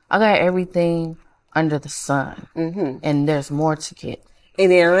 I got everything under the sun. And there's more to get. And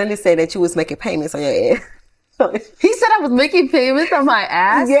then Randy said that you was making payments on your ass. He said I was making payments on my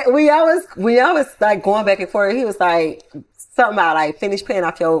ass? Yeah, we always like going back and forth. He was like, something about like finish paying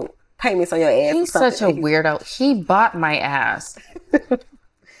off your payments on your ass. He's such a weirdo. He bought my ass.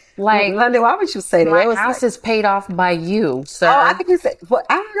 Like, London, why would you say that? My house is paid off by you, sir. Oh, I think he said, well,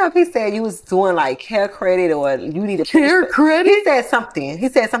 I don't know if he said you was doing like hair credit or you need a hair credit. He said something. He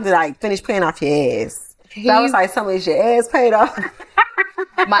said something like finish paying off your ass. So I was like, something is your ass paid off.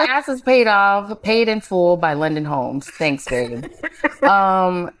 My ass is paid off, paid in full by London Homes. Thanks, baby.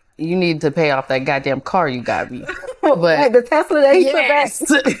 You need to pay off that goddamn car you got me. But like the Tesla that he put back.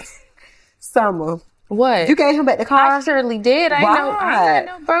 Summer. What? You gave him back the car? I surely did. I Why? ain't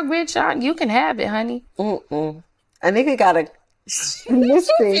no broke bitch. You can have it, honey. A nigga gotta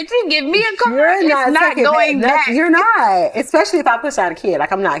listen. You give me a car, you're not going back. You're not. Especially if I push out a kid.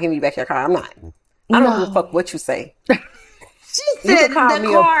 Like, I'm not giving you back your car. I'm not. I don't give a fuck what you say. She said the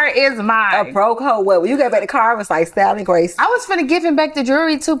car is mine. A broke hoe. Well, when you got back the car, it was like style and grace. I was finna give him back the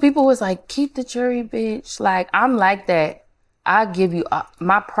jewelry too. People was like, keep the jewelry, bitch. Like, I'm like that. I give you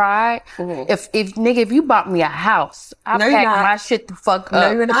my pride. If you bought me a house, I pack my shit the fuck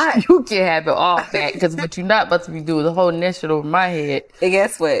up. No, you're not. You can have it all back because what you're not about to be doing the whole initiative over my head. And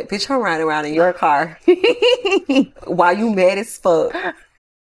guess what? Bitch, I'm riding around in your car while you mad as fuck.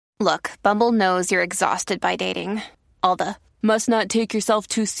 Look, Bumble knows you're exhausted by dating. All the must not take yourself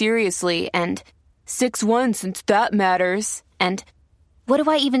too seriously and 6'1" since that matters. And what do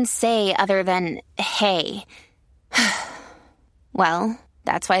I even say other than hey? Well,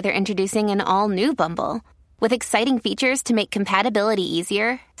 that's why they're introducing an all-new Bumble with exciting features to make compatibility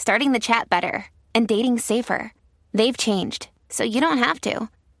easier, starting the chat better, and dating safer. They've changed, so you don't have to.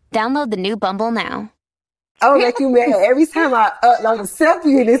 Download the new Bumble now. Oh, like you mad every time I upload a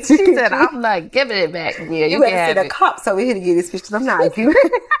selfie in this. She said, I'm not giving it back. Yeah, you can have it. The cops over here to get this picture. I'm not giving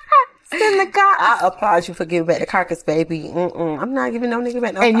Send the cops. I applaud you for giving back the carcass, baby. I'm not giving no nigga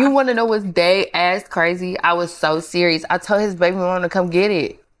back no And car. you want to know what's day ass crazy? I was so serious. I told his baby mama to come get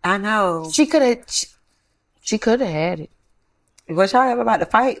it. I know. She could have had it. Was y'all ever about to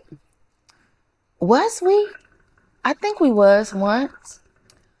fight? Was we? I think we was once.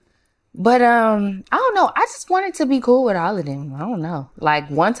 But I don't know. I just wanted to be cool with all of them. I don't know. Like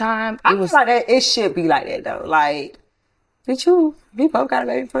one time I was like that. It should be like that though. Like, we both got a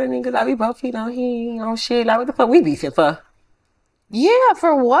baby for a nigga. Like we both, he ain't on shit. Like what the fuck we beefing for? Yeah,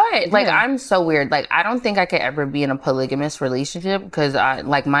 for what? Like I'm so weird. Like I don't think I could ever be in a polygamous relationship because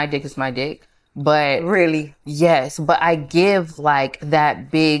my dick is my dick. But really, yes. But I give like that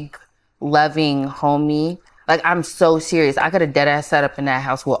big, loving homie. Like, I'm so serious. I could have dead ass sat up in that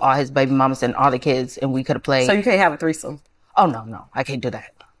house with all his baby mamas and all the kids, and we could have played. So you can't have a threesome? Oh, no. I can't do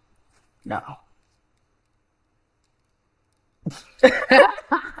that. No. But,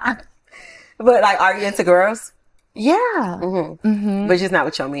 like, are you into girls? Yeah. But just not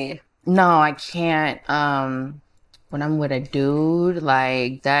with your man? No, I can't. When I'm with a dude,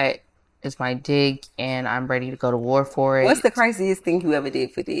 like, that is my dick, and I'm ready to go to war for it. What's the craziest thing you ever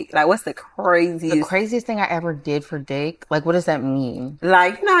did for dick? Like, what's the craziest? The craziest thing I ever did for dick? Like, what does that mean?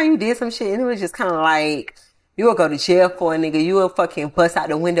 Like, you know, you did some shit, and it was just kind of like, you would go to jail for a nigga. You would fucking bust out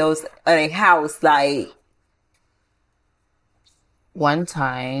the windows of a house, like. One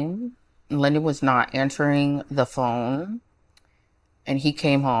time, Lenny was not answering the phone, and he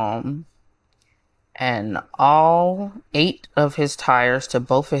came home, and all 8 of his tires to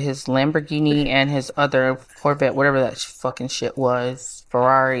both of his Lamborghini and his other Corvette, whatever that fucking shit was,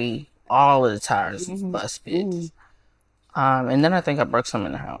 Ferrari, all of the tires was busted. And then I think I broke some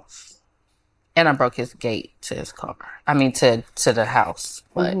in the house. And I broke his gate to his car. I mean, to the house.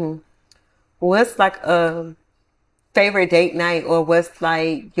 But what's like a favorite date night, or what's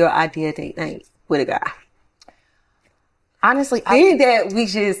like your ideal date night with a guy? Honestly, that we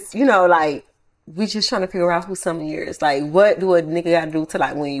just, you know, like, we just trying to figure out who's some of yours. Like, what do a nigga gotta do to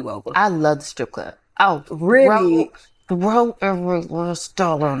like win you over? I love the strip club. Oh, really? Throw every little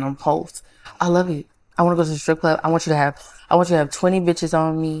dollar on them posts. I love it. I want to go to the strip club. I want you to have 20 bitches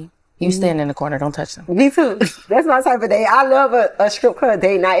on me. You stand in the corner. Don't touch them. Me too. That's my type of day. I love a strip club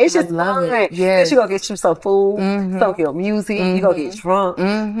date night. It's just fun. Yeah. You go get you some food, some good music. You go get drunk,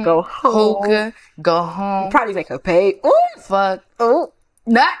 go home. Hookah, go home. Probably make a pay. Ooh. Fuck. Ooh.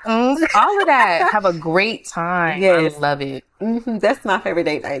 All of that. Have a great time. Yes. I love it. That's my favorite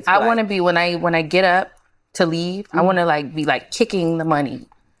date night. I want to be, when I get up to leave, I want to like be like kicking the money.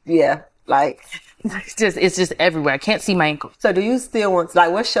 Yeah. Like, it's just everywhere. I can't see my ankle. So do you still want to,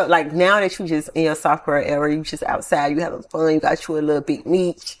 like, what's your, like, now that you just in your sophomore era, you just outside, you having fun, you got you a little big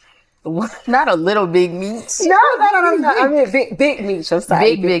Meech. Not a little big Meech. No. I mean big Meech. I'm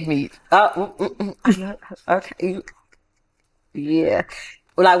sorry. Big Meech. Okay. Yeah.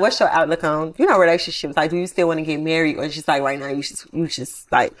 Well, like, what's your outlook on, you know, relationships? Like, do you still want to get married, or just like right now you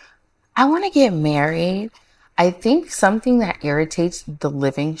just like? I want to get married. I think something that irritates the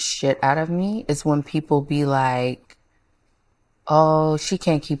living shit out of me is when people be like, oh, she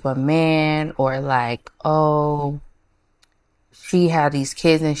can't keep a man, or like, oh, she had these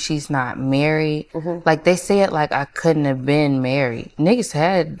kids and she's not married. Like, they say it like I couldn't have been married. Niggas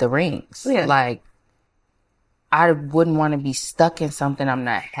had the rings. Yeah. Like, I wouldn't want to be stuck in something I'm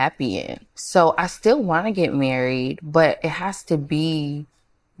not happy in. So I still want to get married, but it has to be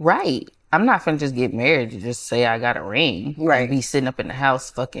right. I'm not finna just get married to just say I got a ring. Right. And be sitting up in the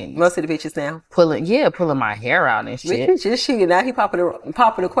house fucking. Most of the bitches now. Pulling my hair out and shit. Bitches, shit. Now he popping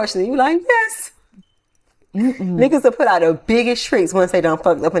the question and you like, yes. Niggas will put out the biggest tricks once they done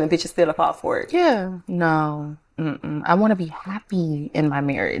fucked up and the bitches still apart for it. Yeah. No. I want to be happy in my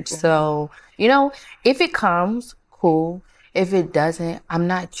marriage. So, you know, if it comes, cool. If it doesn't, I'm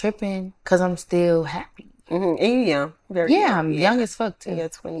not tripping because I'm still happy. And you young. Very young. I'm young as fuck too. In your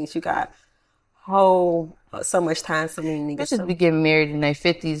 20s, you got so much time. So many niggas just be getting married in their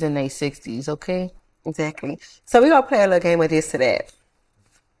 50s and their 60s, okay? Exactly. So we gonna play a little game of this to that.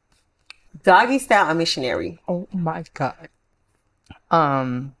 Doggy style or missionary? Oh my God.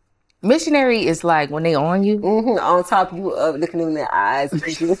 Missionary is like when they on you. On top of you, looking in their eyes.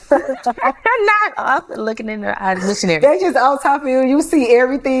 Not up looking in their eyes. Missionary. They just on top of you. You see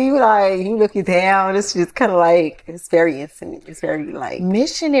everything. You like, you looking down. It's just kind of like, it's very intimate. It's very like.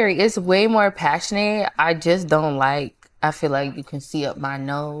 Missionary is way more passionate. I just don't like, I feel like you can see up my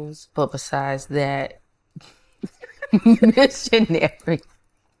nose. But besides that, missionary.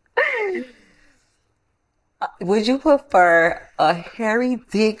 Would you prefer a hairy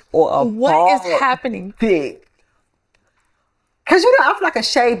dick or a What is happening? Dick? Cause you know, I feel like a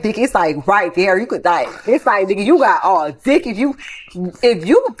shaved dick. It's like right there. You could like, it's like, nigga, you got all dick. If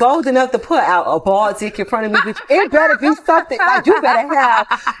you bold enough to put out a bald dick in front of me, bitch, it better be something. Like, you better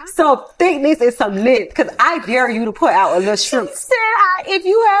have some thickness and some length. Cause I dare you to put out a little shrimp. If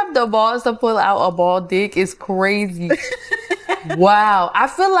you have the balls to pull out a bald dick, it's crazy. Wow. I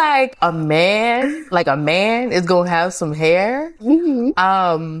feel like a man is gonna have some hair.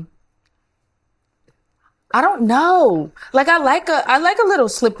 I don't know. Like, I like a little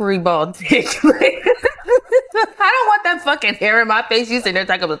slippery bald dick. I don't want that fucking hair in my face. You sitting there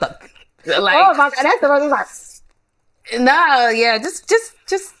talking about like, oh my God, that's the one that's like, no, yeah, just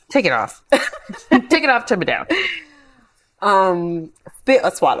take it off. Take it off, trim it down. Spit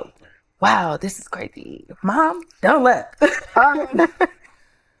or swallow? Wow, this is crazy. Mom, don't look.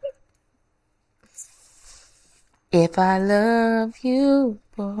 If I love you,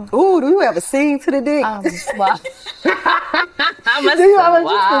 boy. Ooh, do you ever sing to the dick? I'm swallow. Do you ever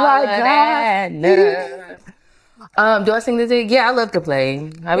just be like, God? Do I sing the dick? Yeah, I love to play.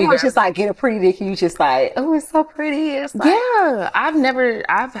 You was just like get a pretty dick. You just like, oh, it's so pretty. It's like, yeah, I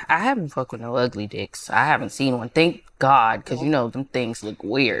haven't fucked with no ugly dicks. I haven't seen one. Thank God, because you know them things look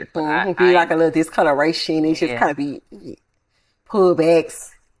weird. But it be like a little discoloration. It just kind of be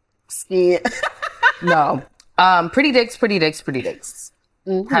pullbacks, skin. No, pretty dicks.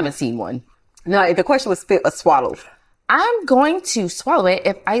 Mm-hmm. Haven't seen one. No, the question was spit or swallow. I'm going to swallow it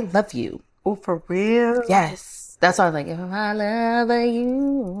if I love you. Oh, for real? Yes. That's why I was like, if I love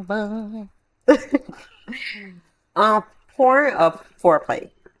you, boy. Porn or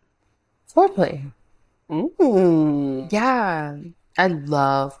foreplay? Foreplay. Mm. Yeah. I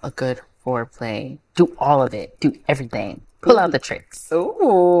love a good foreplay. Do all of it. Do everything. Pull out the tricks.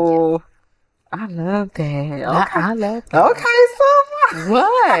 Ooh. I love that. Okay. I love that. Okay, so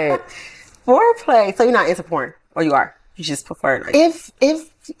what? Foreplay. So you're not into porn? Or you are? You just prefer like...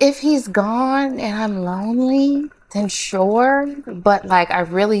 If he's gone and I'm lonely, then sure. But like, I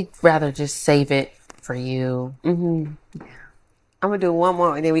really rather just save it for you. Mm-hmm. Yeah. I'm gonna do one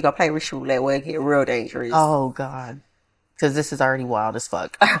more and then we gonna play Russian roulette where it get real dangerous. Oh God, because this is already wild as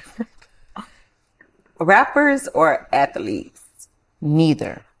fuck. Rappers or athletes?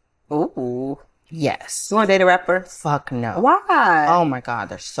 Neither. Ooh. Yes. You want to date a rapper? Fuck no. Why? Oh my God,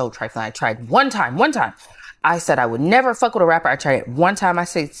 they're so trifling. I tried one time. I said I would never fuck with a rapper. I tried it one time. I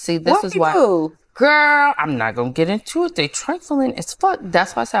said, see, this is why. Girl, I'm not going to get into it. They trifling as fuck.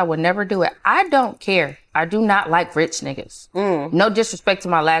 That's why I said I would never do it. I don't care. I do not like rich niggas. No disrespect to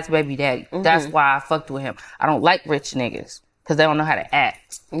my last baby daddy. Mm-hmm. That's why I fucked with him. I don't like rich niggas because they don't know how to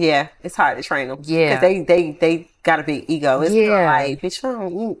act. Yeah, it's hard to train them. Yeah. Because they got a big ego. It's like,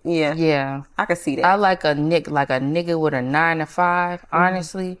 bitch, yeah. I can see that. I like a nigga with a 9 to 5,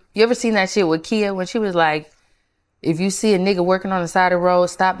 honestly. You ever seen that shit with Kia when she was like, if you see a nigga working on the side of the road,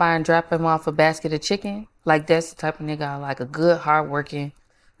 stop by and drop him off a basket of chicken? Like, that's the type of nigga I like. A good, hardworking.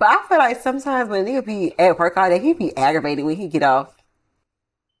 But I feel like sometimes when a nigga be at work all day, he be aggravated when he get off.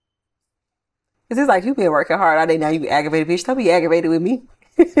 Cause it's like, you been working hard all day, now you be aggravated, bitch. Don't be aggravated with me.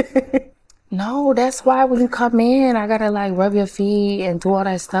 No, that's why when you come in, I gotta like rub your feet and do all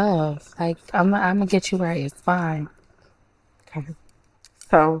that stuff. Like, I'm gonna get you right. It's fine. Okay.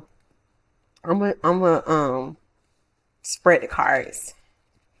 So, I'm gonna spread the cards.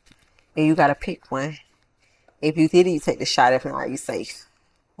 And you gotta pick one. If you did it, you take the shot. If not, you safe.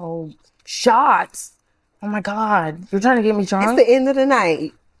 Oh, shots. Oh my God. You're trying to get me drunk? It's the end of the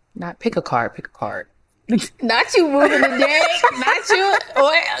night. Not pick a card. Not you moving the deck. Not you.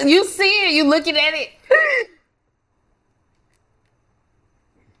 Oh, you see it. You looking at it.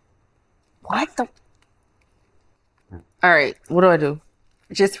 What the? All right. What do I do?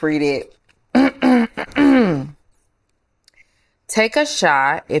 Just read it. Take a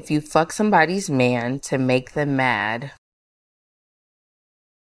shot if you fuck somebody's man to make them mad.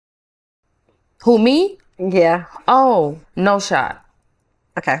 Who, me? Yeah. Oh, no shot.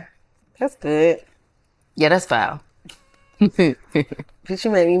 Okay. That's good. Yeah, that's foul. Bitch,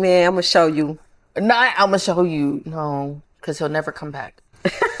 you made me mad. I'm going to show you. Not, I'm going to show you. No, because he'll never come back.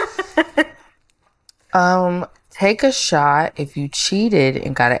 Take a shot if you cheated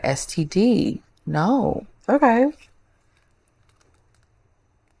and got an STD. No. Okay.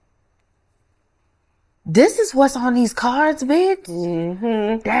 This is what's on these cards, bitch.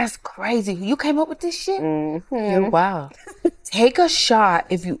 Mm-hmm. That's crazy. You came up with this shit? Mm-hmm. You're wild. Take a shot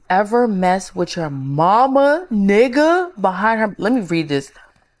if you ever mess with your mama nigga behind her. Let me read this.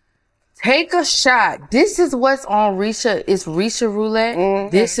 Take a shot. This is what's on Risha. It's Risha roulette.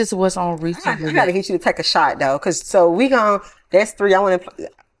 Mm-hmm. This is what's on Risha roulette. I gotta get you to take a shot though, cause so we that's 3. I want to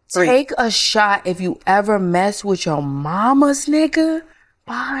 3. Take a shot if you ever mess with your mama's nigga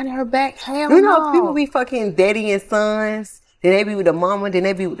behind her back. Hell no. You know, people be fucking daddy and sons. Then they be with the mama. Then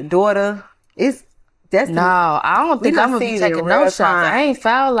they be with the daughter. I don't think I'm gonna be taking no shots. I ain't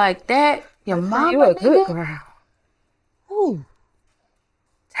foul like that. Your mama, you a good girl. Ooh.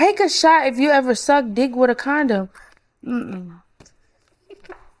 Take a shot if you ever suck dick with a condom. Mm-mm.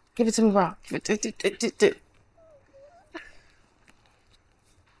 Give it to me raw.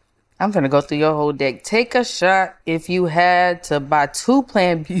 I'm finna go through your whole deck. Take a shot if you had to buy 2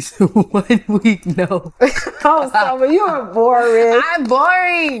 Plan Bs in 1 week. No. Oh, Summer, you are boring. I'm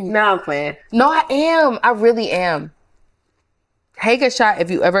boring. No, I'm playing. No, I am. I really am. Take a shot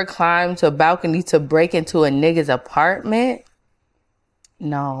if you ever climbed to a balcony to break into a nigga's apartment.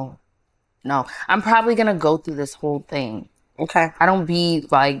 No. I'm probably gonna go through this whole thing. Okay. I don't be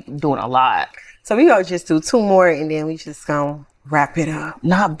like doing a lot. So we gonna just do 2 more and then we just gonna wrap it up.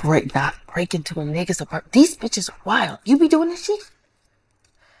 Not break into a nigga's apartment. These bitches are wild. You be doing this shit?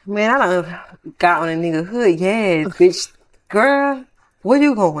 Man, I done got on a nigga hood. Yes, bitch. Girl, where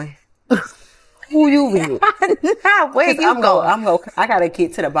you going? Who you with? Where you going? I gotta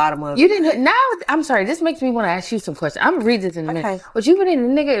get to the bottom of it. You didn't. Now, I'm sorry. This makes me want to ask you some questions. I'm gonna read this in a minute. But you been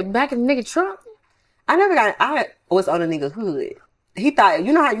in the nigga back in the nigga trunk? I was on a nigga hood. He thought,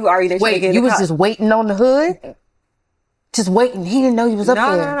 you know how you already. Wait, you was just waiting on the hood? Just waiting. He didn't know you was up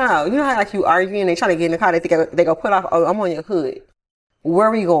there. No. You know how like you arguing, they trying to get in the car. They think they go put off. Oh, I'm on your hood. Where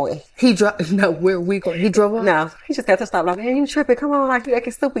are we going? Where are we going? He drove up? No, he just got to stop. Like, man, you tripping? Come on, like you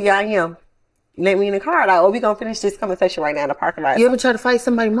acting stupid. Yeah, I am. Let me in the car. Like, we gonna finish this conversation right now in the parking lot. You ever try to fight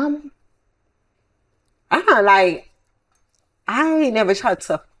somebody's mama? I ain't never tried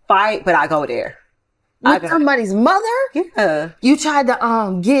to fight, but I go there. With somebody's mother? Yeah. You tried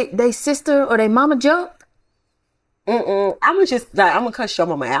to get their sister or their mama jumped? I'm gonna cuss your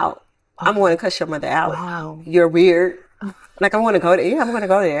mama out. I'm gonna cuss your mother out. Wow. You're weird. Like, I want to go there. Yeah, I'm gonna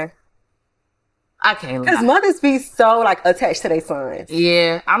go there. I can't lie. Because mothers be so, like, attached to their sons.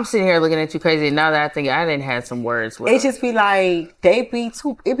 Yeah, I'm sitting here looking at you crazy. Now that I think I didn't have some words with it, just be like, it be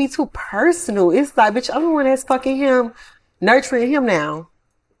too personal. It's like, bitch, I'm the one that's fucking him, nurturing him now.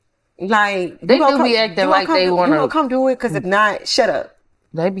 Like, they do be acting like they want to. You gonna come do it? Because if not, shut up.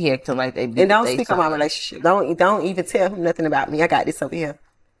 They be acting like they be. And don't speak on my relationship. Don't even tell him nothing about me. I got this over here.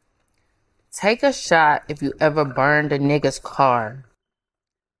 Take a shot if you ever burned a nigga's car.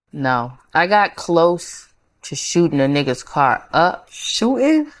 No. I got close to shooting a nigga's car up.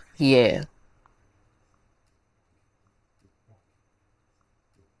 Shooting? Yeah.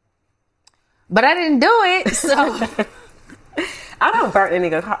 But I didn't do it, so. I don't burn a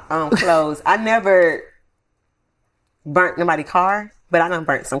nigga clothes. I never burnt nobody's car, but I done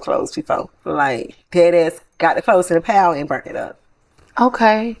burnt some clothes before. Like, dead ass got the clothes in the pile and burnt it up.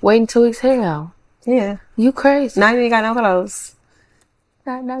 Okay. Waiting 2 weeks hell. Yeah. You crazy. Now you ain't got no clothes.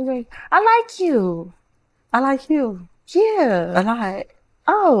 I like you. I like you. Yeah. A lot.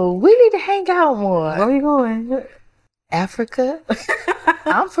 Oh, we need to hang out more. Where are you going? Africa.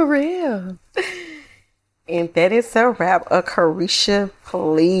 I'm for real. And that is a wrap of Caresha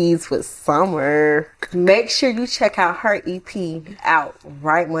Please with Summer. Make sure you check out her EP out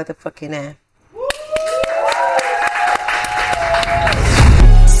right motherfucking now.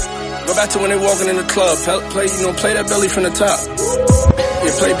 Go back to when they walking in the club. Play that belly from the top.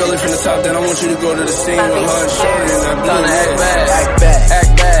 Yeah, play belly from the top. Then I want you to go to the scene with her and Shorty and that blue. Act bad,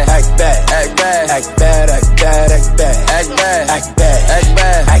 act bad, act bad, act bad, act bad, act bad, act bad, act bad, act bad, act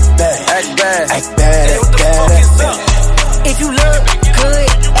bad, act bad, act bad, act bad, act bad, act bad, act bad. If you look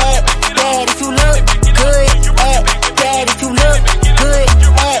good, act bad. If you look good, act bad. If you look good,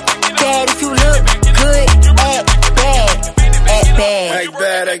 act bad. If you look good, act bad. Act bad. Act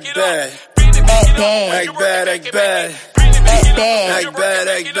bad, act bad. Act bad. Act bad, act bad. Act bad. Act bad,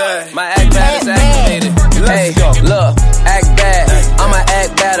 act bad. My act bad is activated. Hey, look, act bad. I'ma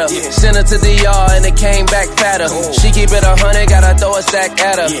act better. Send her to DR and it came back fatter. She keep it 100, gotta throw a stack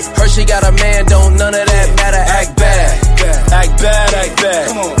at her. Her she got a man, don't none of that matter. Act bad. Act bad, act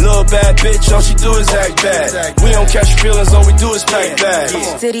bad. Little bad bitch, all she do is act bad. We don't catch feelings, all we do is pack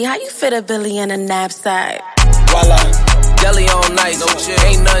bad. Diddy, how you fit a Billy in a knapsack? Voila. Deli on nice, no chill.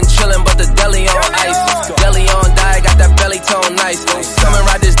 Ain't nothing chillin' but the deli on ice. Deli on diet, got that belly tone nice. Come and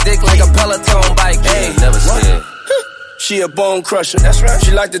ride this dick like a Peloton bike. Hey, never scared. She a bone crusher. That's right. She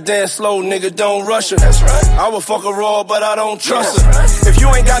like to dance slow, nigga, don't rush her. That's right. I would fuck her raw, but I don't trust her. If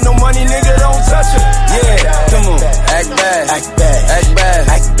you ain't got no money, nigga, don't touch her. Yeah, come on. Act bad, act bad, act bad,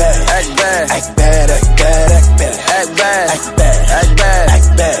 act bad, act bad, act bad, act bad, act bad, act bad, act bad, act bad, act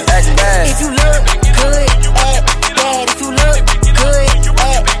bad, act bad. If you look good, act bad. If you look good,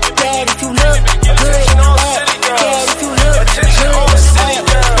 act bad. If you look good, act bad. If you look good, act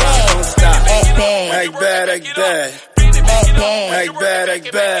bad. Act bad, act bad. Act bad,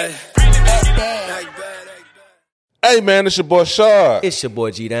 act bad. Hey man, it's your boy Shard. It's your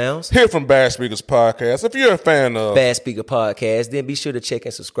boy G Downs. Here from Bad Speakers Podcast. If you're a fan of Bad Speaker Podcast, then be sure to check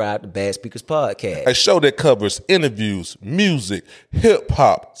and subscribe to Bad Speakers Podcast, a show that covers interviews, music,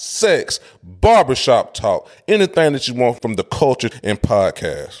 hip-hop, sex, barbershop talk, anything that you want from the culture and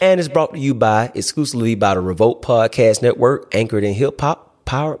podcast. And it's brought to you exclusively by the Revolt Podcast Network, anchored in hip-hop,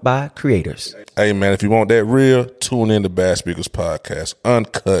 powered by creators. Hey man, if you want that real, tune in to Bad Speakers Podcast.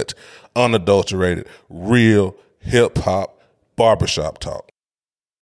 Uncut, unadulterated, real hip-hop barbershop talk.